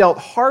Egyptians dealt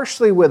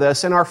harshly with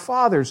us and our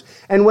fathers.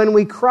 And when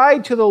we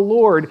cried to the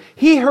Lord,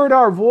 he heard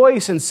our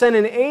voice and sent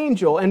an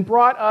angel and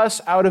brought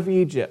us out of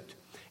Egypt.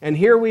 And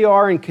here we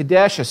are in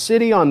Kadesh, a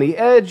city on the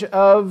edge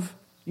of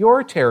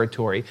your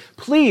territory.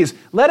 Please,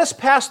 let us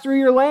pass through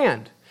your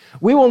land.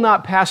 We will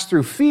not pass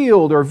through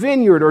field or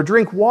vineyard or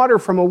drink water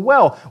from a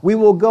well. We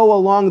will go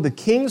along the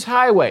king's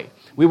highway.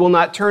 We will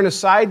not turn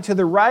aside to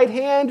the right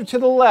hand or to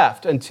the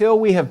left until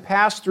we have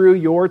passed through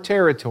your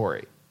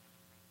territory.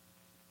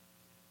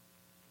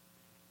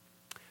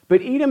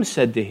 But Edom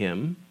said to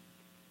him,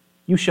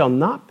 you shall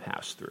not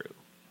pass through,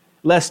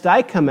 lest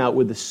I come out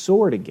with the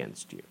sword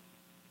against you.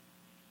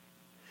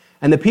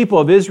 And the people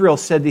of Israel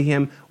said to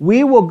him,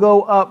 we will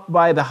go up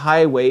by the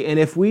highway, and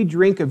if we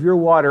drink of your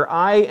water,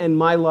 I and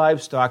my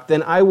livestock,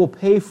 then I will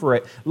pay for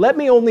it. Let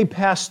me only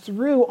pass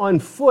through on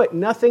foot,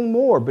 nothing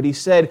more. But he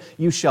said,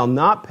 you shall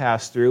not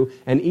pass through.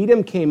 And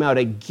Edom came out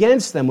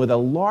against them with a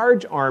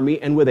large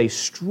army and with a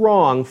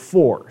strong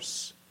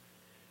force.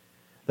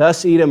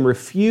 Thus Edom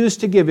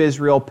refused to give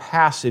Israel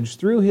passage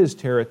through his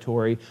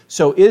territory,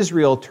 so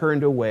Israel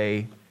turned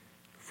away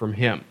from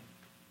him.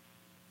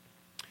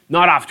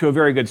 Not off to a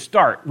very good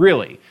start,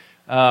 really,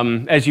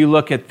 as you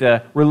look at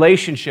the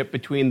relationship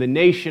between the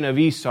nation of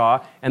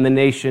Esau and the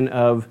nation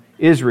of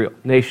Israel,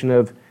 nation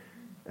of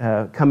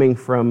coming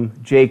from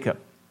Jacob.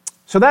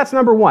 So that's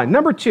number one.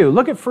 Number two,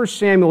 look at 1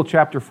 Samuel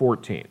chapter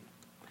 14.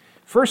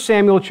 1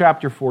 Samuel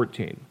chapter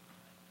 14.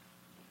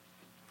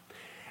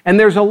 And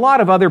there's a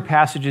lot of other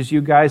passages, you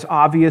guys,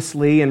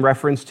 obviously, in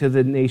reference to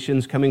the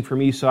nations coming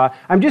from Esau.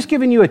 I'm just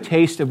giving you a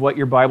taste of what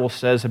your Bible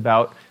says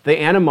about the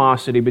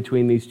animosity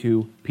between these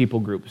two people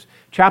groups.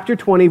 Chapter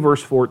 20,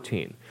 verse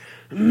 14.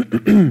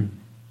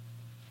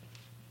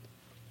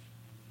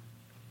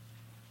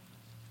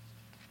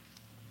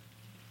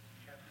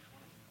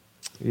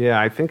 Yeah,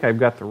 I think I've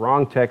got the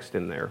wrong text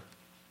in there.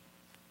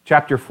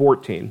 Chapter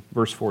 14,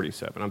 verse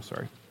 47. I'm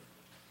sorry.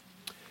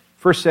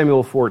 1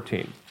 Samuel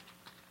 14.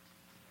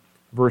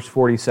 Verse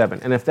 47.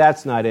 And if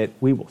that's not it,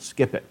 we will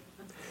skip it.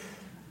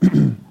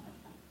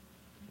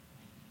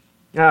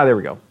 There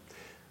we go.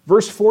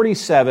 Verse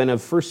 47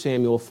 of 1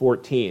 Samuel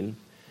 14.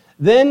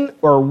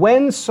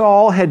 When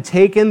Saul had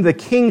taken the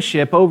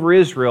kingship over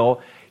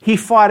Israel, he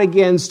fought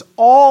against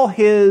all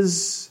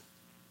his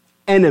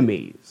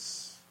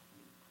enemies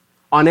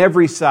on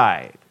every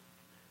side.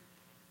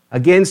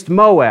 Against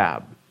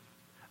Moab,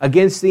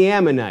 against the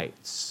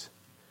Ammonites,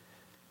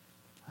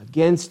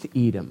 against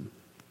Edom,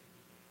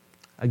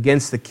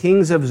 against the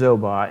kings of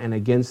Zobah, and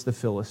against the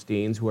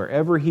Philistines.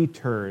 Wherever he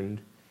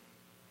turned,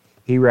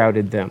 he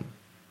routed them.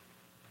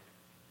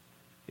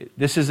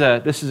 This is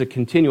a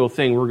continual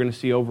thing we're going to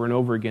see over and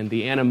over again,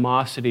 the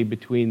animosity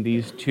between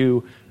these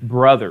two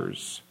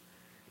brothers.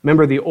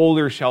 Remember, the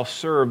older shall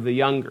serve the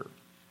younger.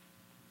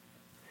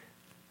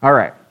 All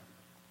right.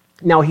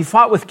 Now, he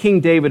fought with King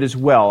David as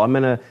well. I'm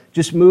going to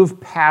just move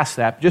past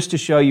that just to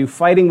show you,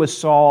 fighting with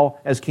Saul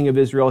as king of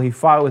Israel, he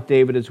fought with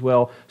David as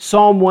well.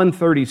 Psalm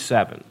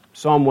 137.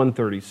 Psalm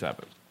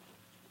 137.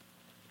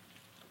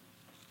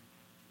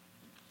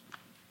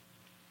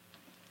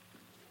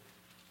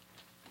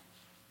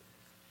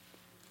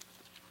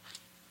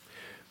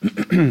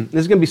 This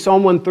is going to be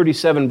Psalm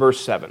 137, verse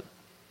 7.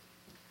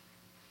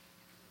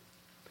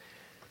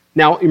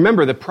 Now,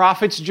 remember, the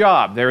prophet's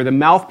job, they're the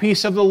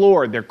mouthpiece of the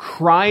Lord. They're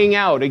crying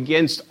out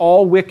against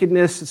all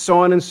wickedness, so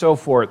on and so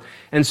forth.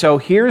 And so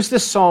here's the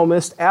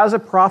psalmist as a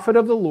prophet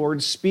of the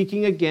Lord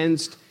speaking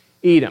against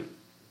Edom.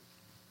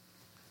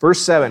 Verse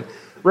 7,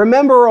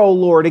 remember, O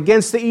Lord,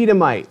 against the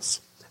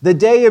Edomites, the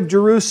day of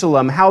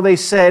Jerusalem, how they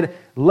said,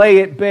 lay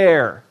it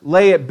bare,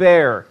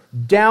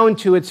 down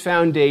to its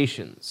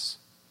foundations.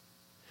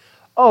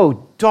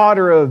 O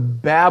daughter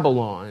of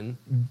Babylon,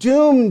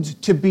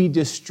 doomed to be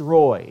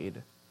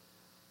destroyed.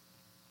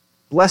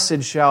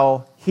 Blessed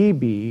shall he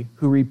be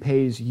who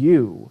repays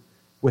you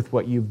with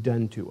what you've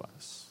done to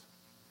us.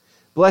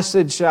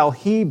 Blessed shall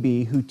he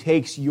be who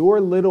takes your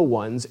little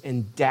ones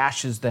and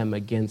dashes them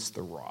against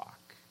the rock.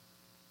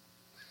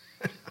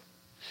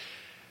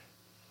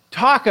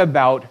 Talk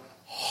about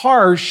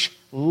harsh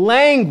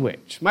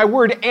language. My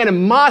word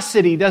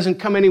animosity doesn't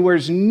come anywhere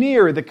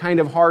near the kind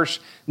of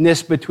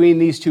harshness between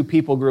these two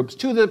people groups,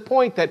 to the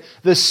point that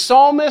the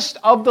psalmist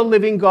of the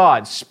living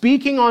God,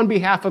 speaking on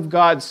behalf of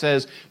God,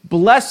 says,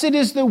 blessed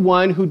is the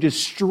one who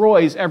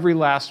destroys every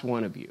last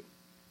one of you.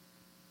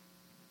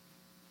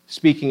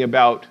 Speaking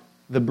about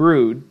the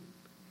brood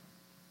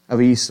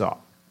of Esau.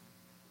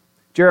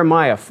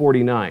 Jeremiah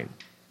 49.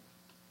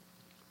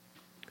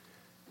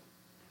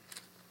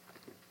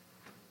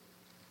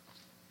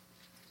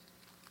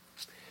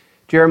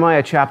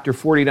 Jeremiah chapter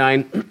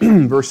 49,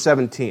 verse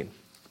 17.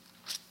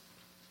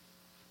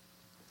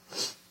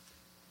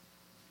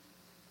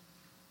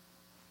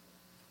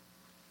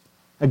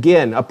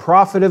 Again, a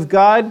prophet of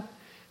God,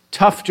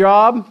 tough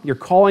job. You're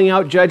calling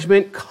out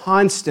judgment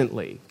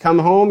constantly. Come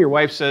home, your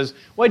wife says,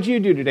 "What'd you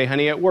do today,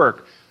 honey, at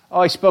work?" "Oh,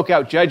 I spoke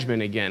out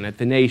judgment again at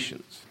the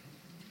nations."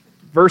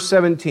 Verse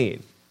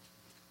 17.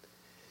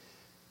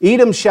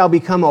 Edom shall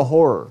become a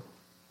horror.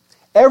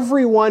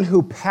 Everyone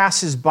who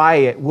passes by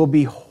it will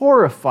be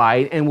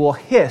horrified and will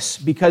hiss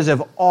because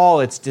of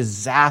all its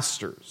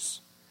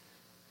disasters.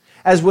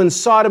 As when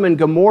Sodom and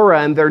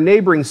Gomorrah and their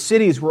neighboring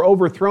cities were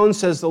overthrown,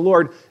 says the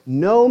Lord,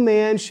 no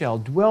man shall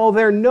dwell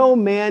there, no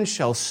man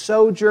shall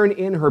sojourn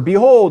in her.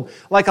 Behold,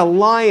 like a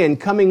lion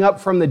coming up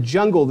from the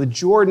jungle, the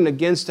Jordan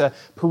against a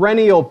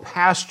perennial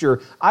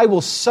pasture, I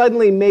will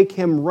suddenly make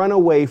him run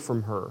away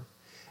from her.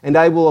 And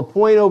I will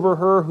appoint over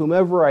her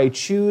whomever I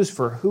choose,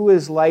 for who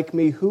is like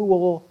me, who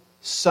will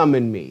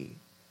summon me?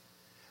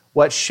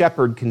 What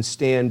shepherd can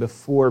stand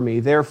before me?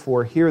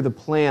 Therefore, hear the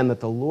plan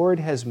that the Lord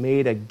has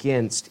made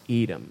against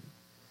Edom,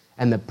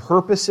 and the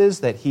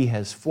purposes that he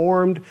has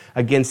formed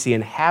against the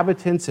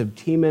inhabitants of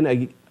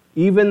Teman.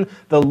 Even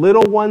the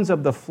little ones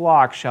of the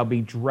flock shall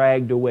be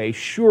dragged away.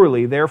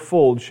 Surely their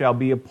fold shall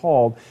be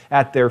appalled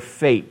at their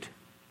fate.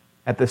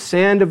 At the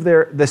sound of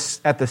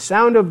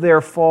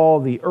their fall,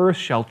 the earth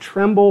shall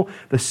tremble.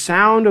 The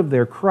sound of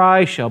their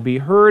cry shall be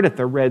heard at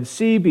the Red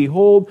Sea.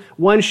 Behold,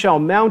 one shall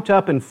mount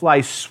up and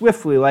fly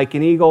swiftly like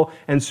an eagle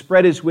and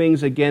spread his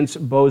wings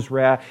against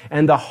Bozrah.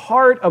 And the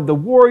heart of the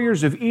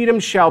warriors of Edom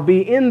shall be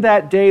in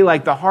that day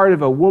like the heart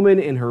of a woman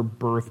in her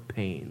birth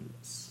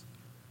pains.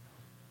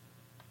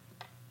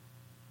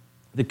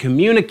 The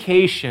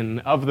communication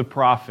of the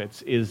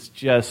prophets is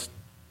just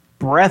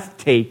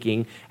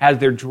breathtaking as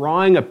they're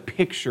drawing a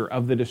picture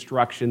of the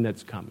destruction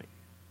that's coming.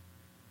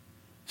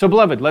 So,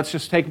 beloved, let's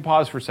just take a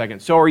pause for a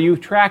second. So, are you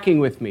tracking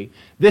with me?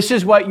 This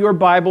is what your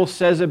Bible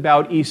says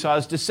about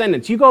Esau's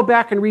descendants. You go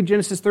back and read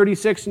Genesis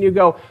 36 and you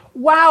go,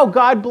 wow,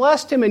 God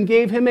blessed him and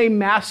gave him a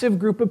massive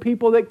group of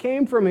people that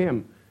came from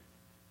him.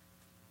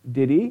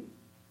 Did he?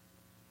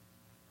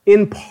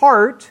 In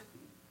part.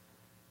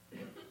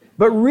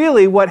 But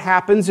really what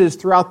happens is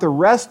throughout the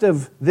rest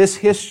of this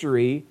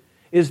history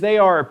is they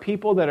are a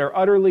people that are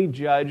utterly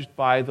judged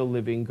by the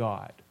living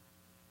God.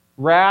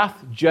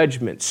 Wrath,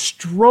 judgment,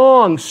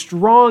 strong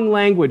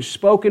language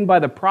spoken by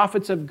the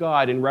prophets of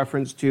God in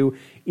reference to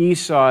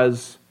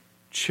Esau's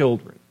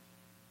children.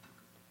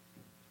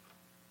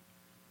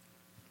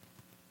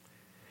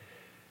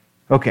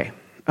 Okay.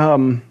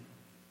 You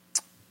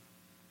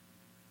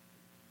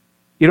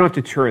don't have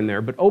to turn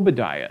there, but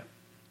Obadiah.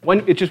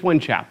 It's just one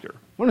chapter.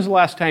 When was the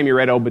last time you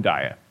read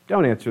Obadiah?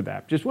 Don't answer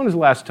that. Just when was the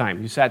last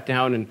time you sat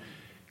down and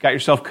got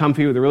yourself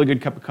comfy with a really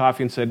good cup of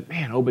coffee and said,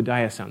 man,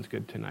 Obadiah sounds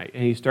good tonight.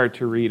 And you start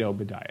to read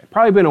Obadiah.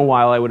 Probably been a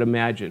while, I would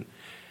imagine.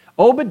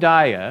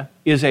 Obadiah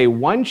is a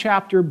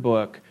one-chapter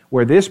book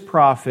where this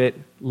prophet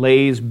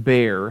lays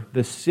bare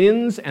the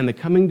sins and the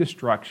coming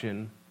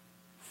destruction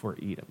for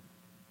Edom,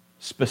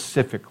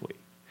 specifically.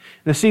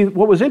 Now see,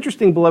 what was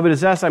interesting, beloved,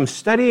 is as I'm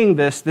studying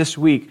this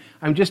week,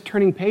 I'm just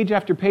turning page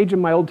after page in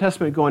my Old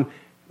Testament going,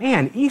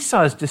 man,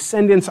 Esau's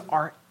descendants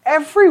are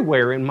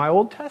everywhere in my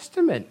Old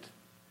Testament.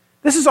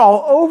 This is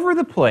all over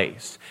the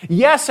place.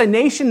 Yes, a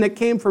nation that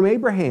came from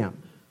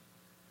Abraham,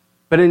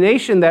 but a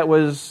nation that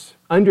was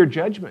under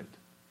judgment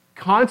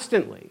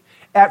constantly,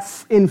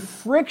 in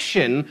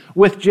friction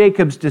with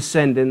Jacob's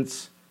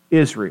descendants,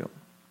 Israel.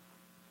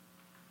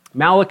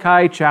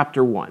 Malachi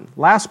chapter 1,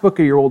 last book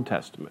of your Old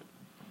Testament.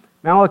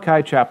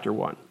 Malachi chapter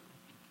 1,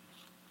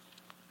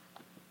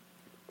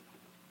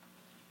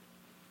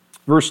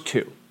 verse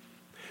 2.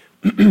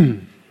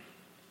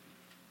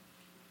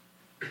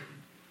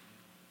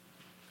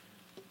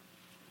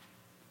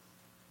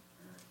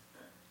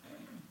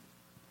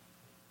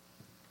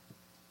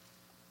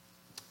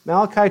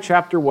 Malachi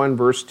chapter 1,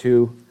 verse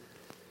 2.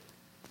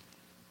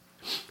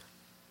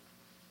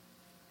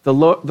 The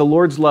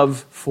Lord's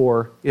love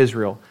for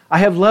Israel. I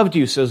have loved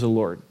you, says the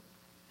Lord.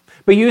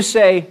 But you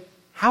say,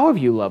 how have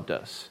you loved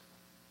us?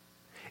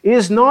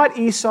 Is not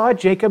Esau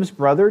Jacob's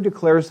brother,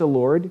 declares the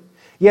Lord?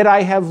 Yet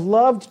I have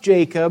loved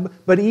Jacob,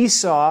 but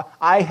Esau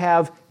I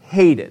have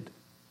hated.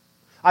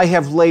 I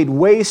have laid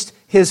waste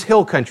his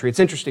hill country. It's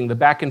interesting, the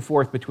back and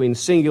forth between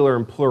singular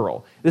and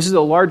plural. This is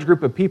a large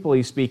group of people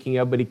he's speaking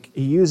of, but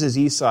he uses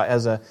Esau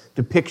as a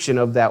depiction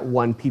of that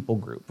one people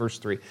group. Verse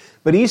 3.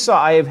 But Esau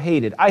I have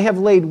hated. I have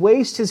laid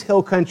waste his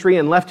hill country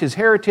and left his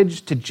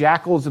heritage to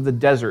jackals of the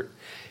desert.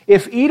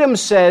 If Edom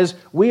says,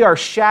 we are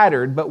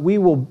shattered, but we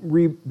will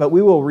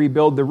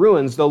rebuild the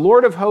ruins, the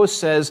Lord of hosts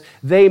says,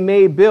 they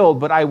may build,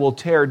 but I will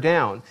tear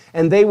down.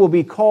 And they will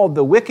be called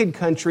the wicked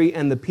country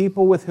and the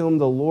people with whom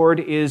the Lord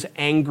is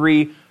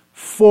angry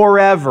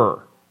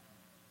forever.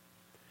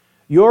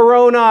 Your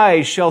own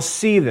eyes shall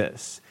see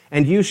this,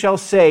 and you shall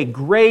say,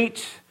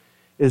 great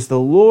is the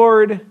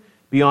Lord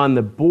beyond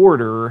the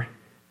border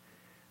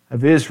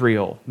of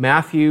Israel.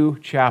 Matthew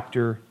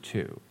chapter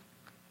 2.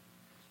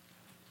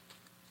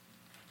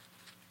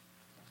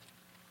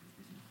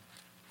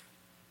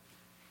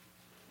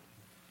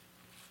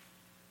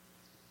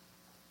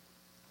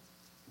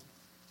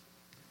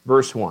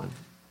 Verse 1.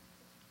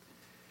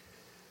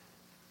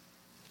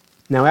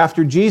 Now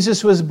after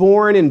Jesus was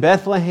born in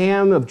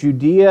Bethlehem of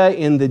Judea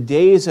in the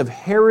days of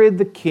Herod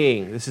the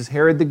king, this is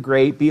Herod the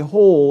Great,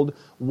 behold,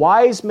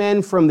 wise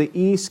men from the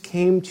east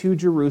came to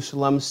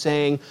Jerusalem,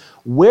 saying,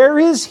 Where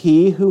is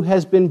he who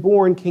has been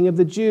born King of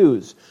the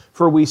Jews?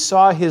 For we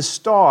saw his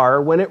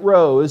star when it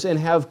rose and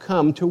have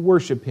come to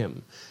worship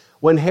him.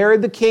 When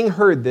Herod the king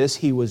heard this,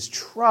 he was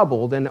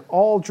troubled, and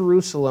all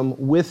Jerusalem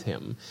with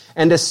him.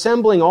 And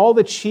assembling all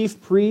the chief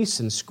priests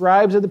and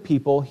scribes of the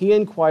people, he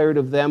inquired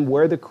of them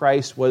where the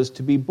Christ was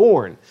to be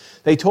born.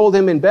 They told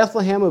him, In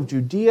Bethlehem of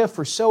Judea,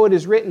 for so it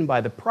is written by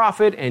the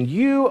prophet, And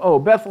you, O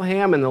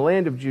Bethlehem, in the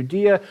land of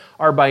Judea,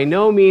 are by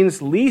no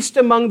means least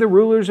among the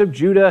rulers of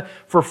Judah,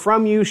 for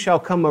from you shall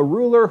come a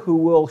ruler who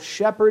will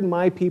shepherd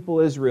my people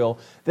Israel.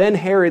 Then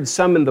Herod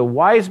summoned the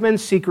wise men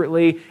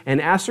secretly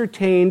and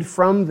ascertained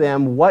from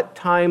them what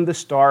time the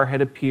star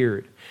had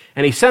appeared.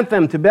 And he sent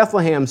them to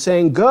Bethlehem,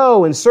 saying,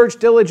 Go and search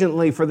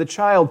diligently for the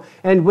child,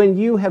 and when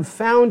you have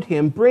found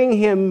him, bring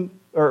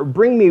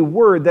me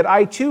word that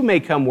I too may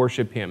come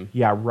worship him.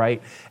 Yeah,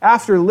 right.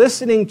 After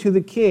listening to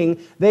the king,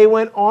 they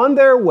went on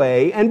their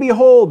way, and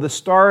behold, the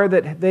star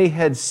that they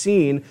had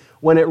seen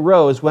when it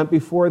rose went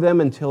before them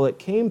until it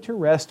came to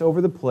rest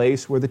over the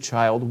place where the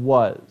child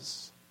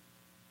was.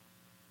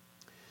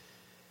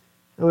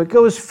 Now it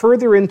goes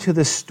further into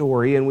the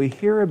story, and we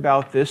hear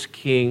about this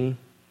king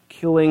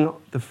killing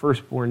the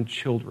firstborn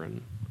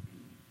children.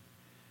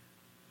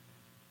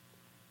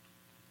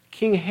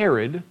 King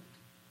Herod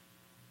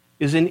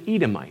is an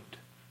Edomite.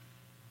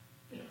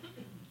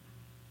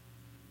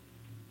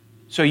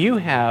 So you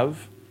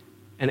have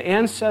an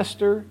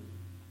ancestor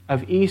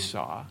of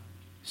Esau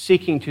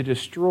seeking to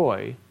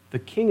destroy the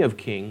King of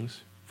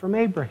Kings from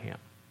Abraham.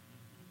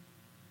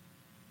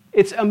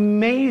 It's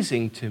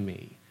amazing to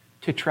me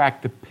to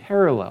track the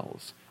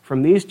parallels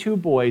from these two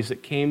boys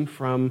that came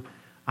from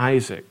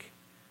Isaac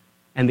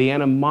and the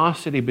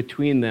animosity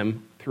between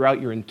them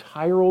throughout your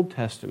entire Old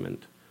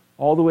Testament,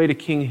 all the way to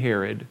King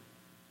Herod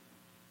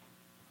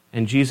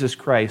and Jesus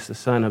Christ, the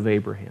son of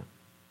Abraham.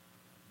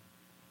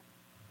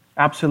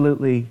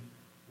 Absolutely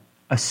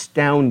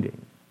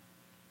astounding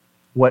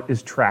what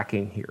is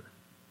tracking here.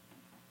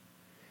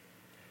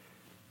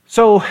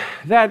 So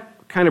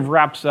that kind of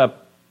wraps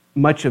up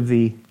much of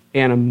the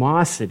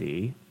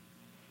animosity.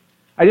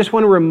 I just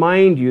want to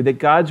remind you that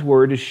God's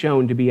word is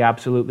shown to be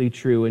absolutely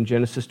true in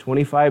Genesis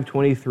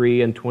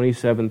 25:23 and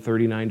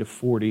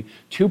 27:39-40.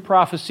 Two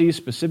prophecies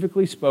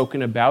specifically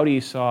spoken about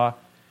Esau,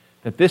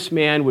 that this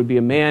man would be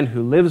a man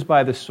who lives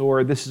by the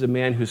sword. This is a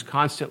man who's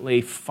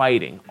constantly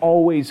fighting,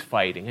 always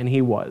fighting, and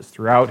he was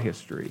throughout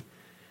history.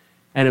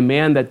 And a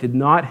man that did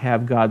not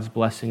have God's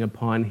blessing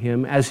upon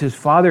him. As his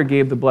father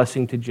gave the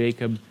blessing to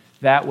Jacob,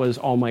 that was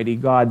Almighty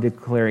God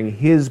declaring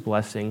his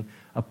blessing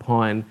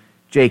upon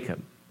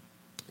Jacob.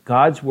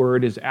 God's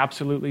word is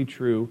absolutely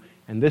true,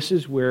 and this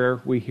is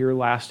where we hear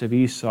last of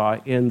Esau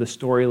in the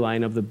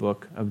storyline of the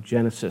book of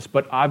Genesis.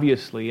 But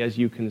obviously, as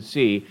you can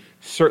see,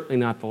 certainly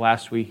not the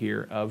last we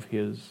hear of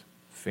his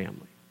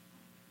family.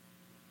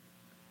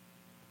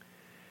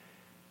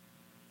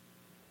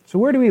 So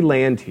where do we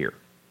land here?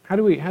 How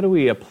do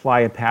we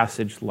apply a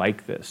passage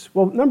like this?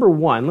 Well, number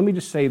one, let me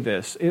just say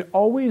this. It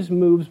always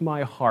moves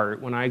my heart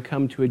when I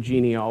come to a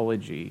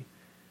genealogy,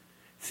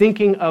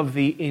 thinking of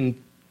the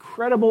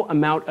incredible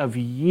amount of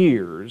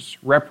years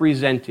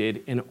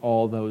represented in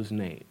all those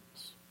names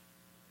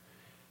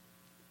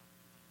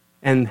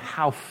and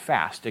how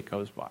fast it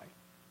goes by.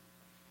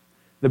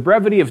 The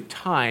brevity of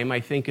time, I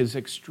think, is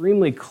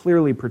extremely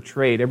clearly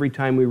portrayed every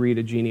time we read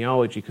a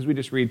genealogy, because we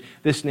just read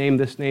this name,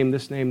 this name,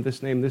 this name,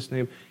 this name, this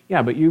name.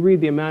 Yeah, but you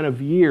read the amount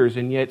of years,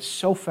 and yet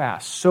so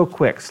fast, so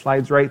quick,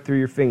 slides right through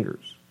your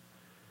fingers.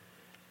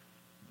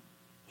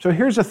 So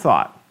here's a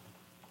thought.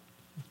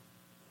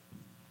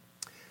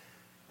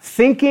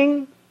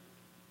 Thinking,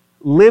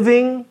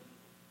 living,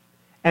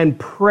 and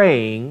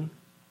praying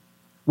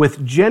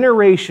with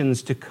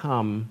generations to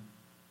come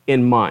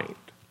in mind.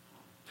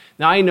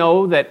 Now, I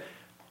know that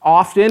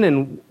often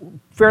and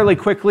fairly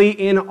quickly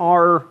in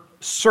our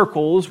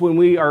circles, when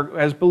we are,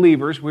 as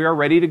believers, we are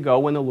ready to go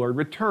when the Lord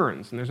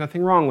returns. And there's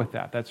nothing wrong with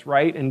that. That's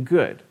right and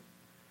good.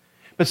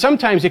 But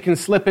sometimes it can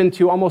slip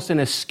into almost an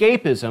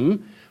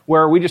escapism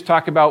where we just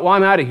talk about, well,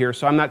 I'm out of here,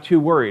 so I'm not too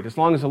worried. As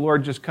long as the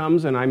Lord just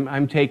comes and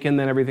I'm taken,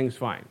 then everything's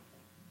fine.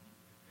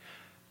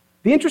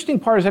 The interesting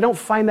part is I don't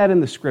find that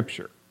in the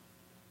Scripture.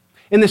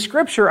 In the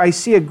Scripture, I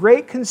see a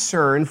great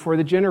concern for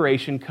the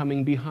generation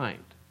coming behind.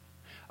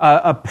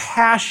 A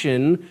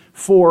passion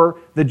for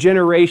the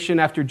generation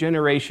after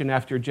generation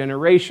after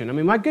generation. I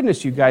mean, my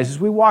goodness, you guys, as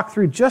we walk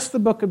through just the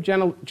book of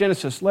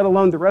Genesis, let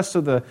alone the rest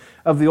of the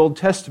Old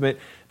Testament,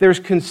 there's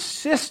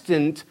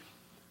consistent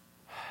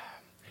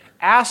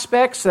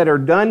aspects that are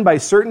done by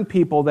certain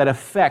people that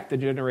affect the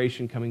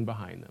generation coming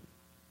behind them.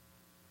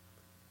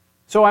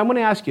 So I want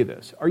to ask you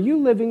this. Are you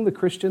living the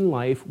Christian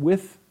life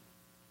with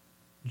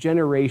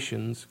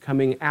generations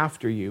coming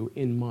after you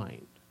in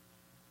mind?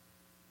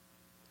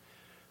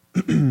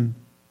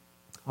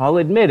 I'll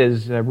admit,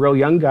 as a real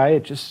young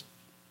guy,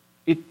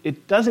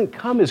 it doesn't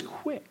come as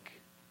quick.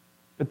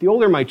 But the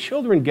older my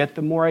children get,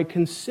 the more I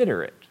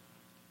consider it.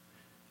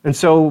 And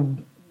so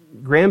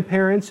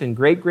grandparents and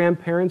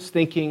great-grandparents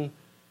thinking,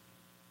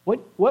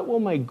 what will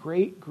my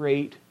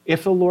great-great,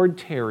 if the Lord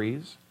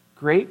tarries,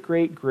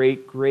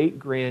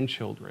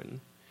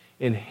 great-great-great-great-grandchildren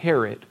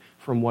inherit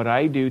from what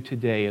I do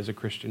today as a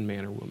Christian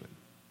man or woman?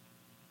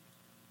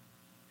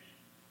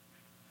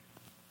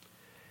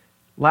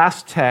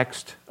 Last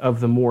text of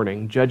the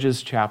morning,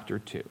 Judges chapter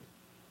 2.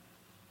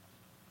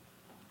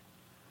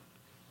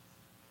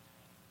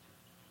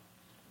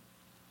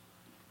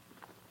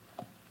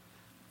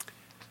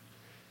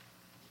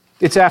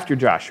 It's after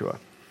Joshua.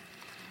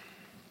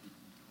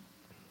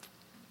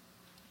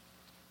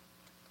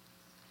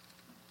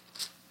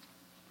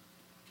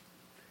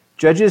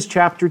 Judges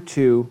chapter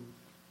 2,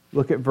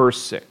 look at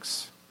verse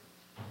 6.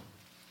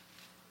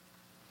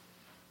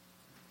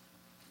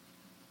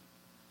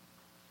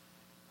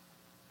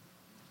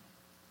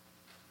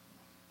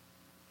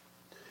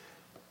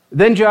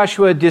 Then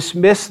Joshua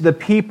dismissed the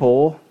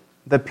people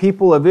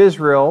of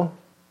Israel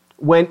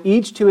went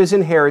each to his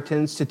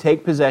inheritance to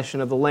take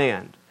possession of the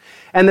land.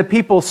 And the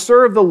people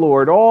served the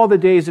Lord all the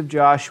days of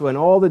Joshua and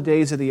all the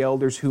days of the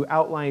elders who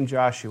outlived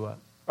Joshua,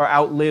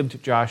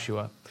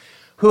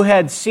 who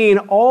had seen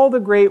all the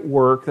great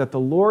work that the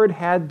Lord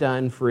had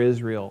done for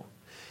Israel.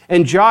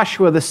 And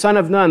Joshua, the son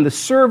of Nun, the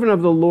servant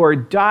of the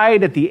Lord,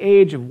 died at the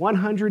age of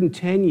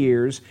 110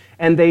 years,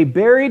 and they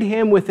buried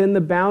him within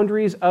the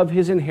boundaries of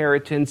his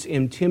inheritance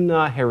in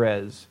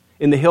Timnah-Heres,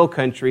 in the hill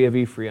country of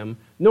Ephraim,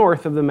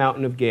 north of the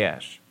mountain of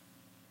Gaash.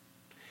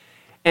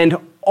 And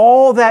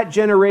all that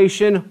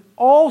generation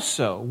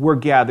also were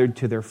gathered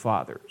to their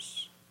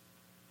fathers.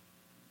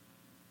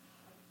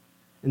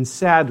 And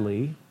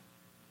sadly,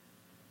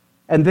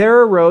 and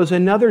there arose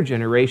another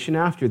generation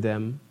after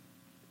them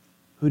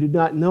who did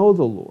not know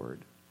the Lord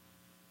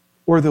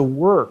or the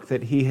work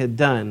that he had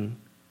done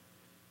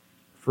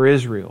for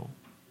Israel.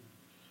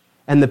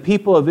 And the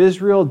people of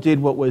Israel did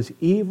what was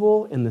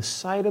evil in the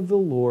sight of the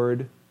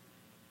Lord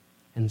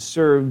and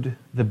served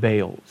the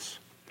Baals.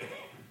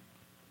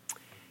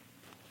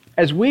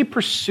 As we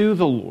pursue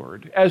the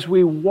Lord, as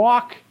we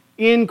walk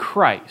in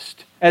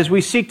Christ, as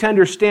we seek to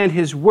understand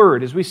His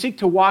Word, as we seek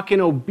to walk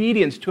in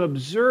obedience, to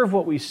observe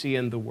what we see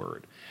in the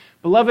Word,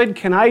 beloved,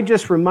 can I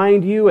just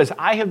remind you, as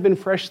I have been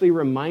freshly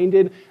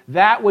reminded,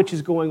 that which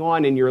is going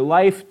on in your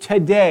life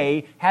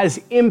today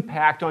has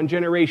impact on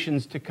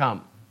generations to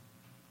come.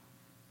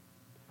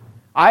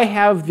 I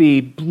have the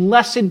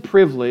blessed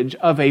privilege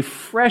of a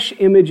fresh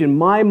image in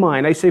my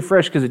mind. I say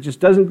fresh because it just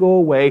doesn't go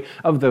away,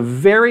 of the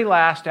very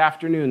last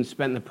afternoon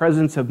spent in the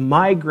presence of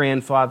my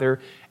grandfather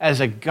as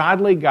a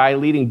godly guy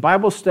leading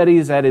Bible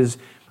studies at his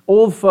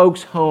old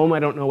folks' home. I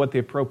don't know what the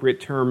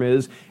appropriate term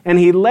is. And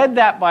he led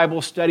that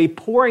Bible study,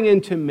 pouring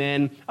into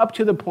men up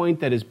to the point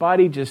that his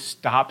body just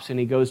stops and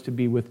he goes to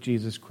be with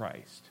Jesus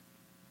Christ.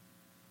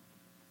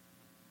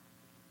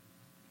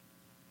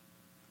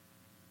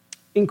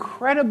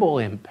 Incredible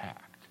impact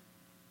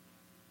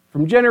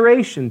from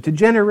generation to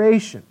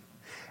generation.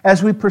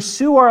 As we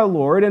pursue our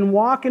Lord and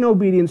walk in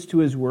obedience to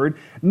His Word,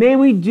 may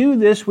we do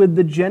this with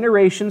the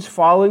generations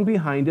following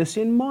behind us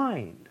in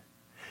mind.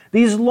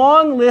 These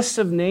long lists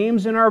of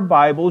names in our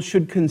Bibles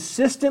should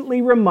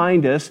consistently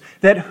remind us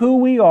that who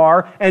we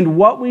are and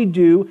what we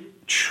do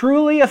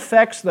truly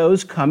affects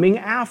those coming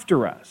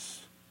after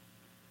us.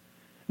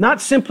 Not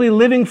simply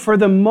living for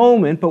the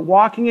moment, but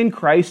walking in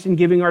Christ and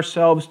giving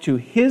ourselves to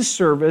His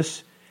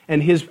service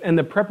and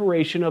the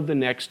preparation of the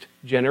next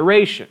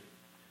generation.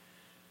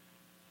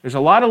 There's a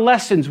lot of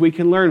lessons we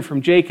can learn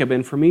from Jacob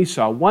and from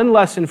Esau. One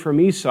lesson from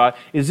Esau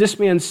is this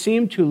man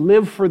seemed to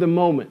live for the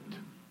moment,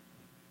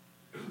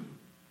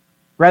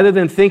 rather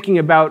than thinking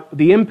about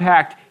the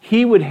impact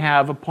he would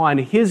have upon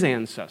his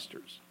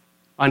ancestors,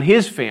 on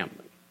his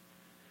family.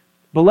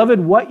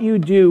 Beloved, what you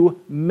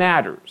do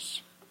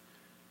matters.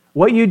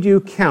 What you do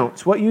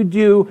counts. What you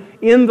do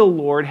in the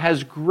Lord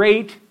has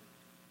great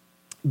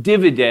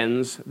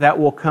dividends that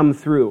will come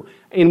through.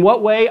 In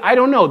what way? I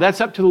don't know.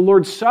 That's up to the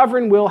Lord's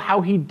sovereign will, how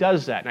He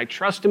does that. And I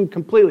trust Him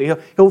completely.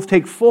 He'll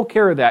take full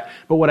care of that.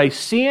 But what I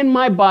see in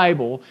my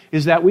Bible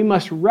is that we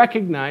must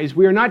recognize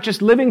we are not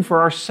just living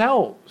for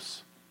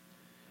ourselves.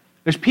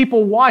 There's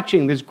people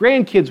watching. There's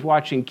grandkids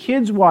watching.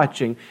 Kids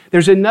watching.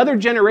 There's another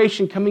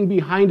generation coming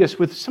behind us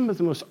with some of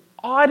the most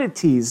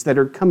oddities that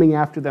are coming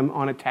after them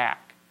on attack.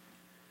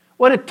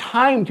 What a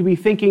time to be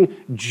thinking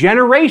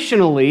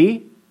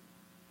generationally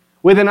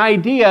with an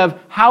idea of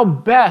how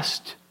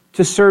best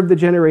to serve the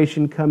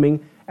generation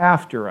coming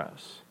after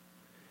us.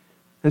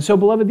 And so,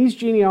 beloved, these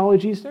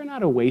genealogies, they're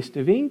not a waste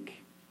of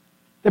ink.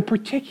 They're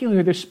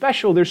particular, they're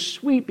special, they're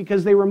sweet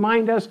because they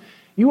remind us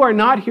you are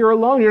not here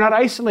alone, you're not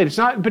isolated. It's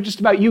not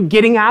just about you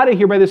getting out of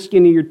here by the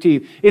skin of your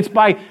teeth. It's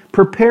by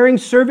preparing,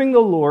 serving the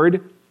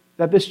Lord,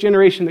 that this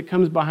generation that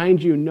comes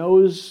behind you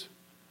knows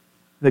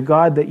the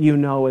God that you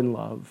know and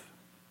love.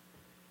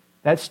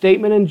 That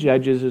statement in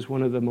Judges is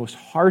one of the most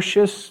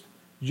harshest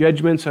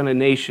judgments on a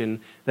nation,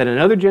 that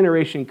another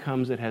generation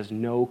comes that has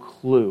no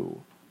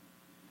clue.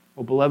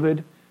 Well,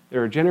 beloved,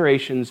 there are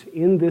generations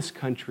in this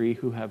country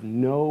who have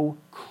no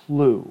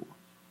clue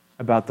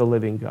about the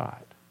living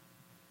God.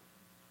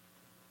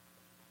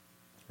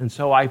 And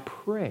so I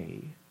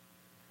pray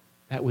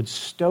that would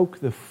stoke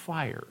the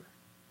fire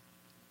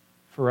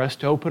for us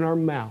to open our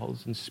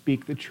mouths and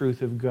speak the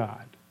truth of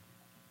God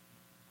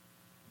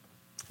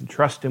and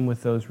trust Him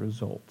with those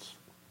results.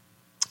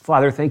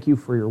 Father, thank you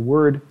for your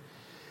word.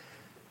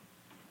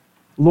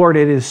 Lord,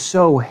 it is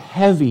so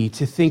heavy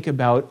to think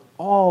about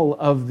all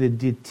of the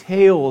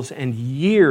details and years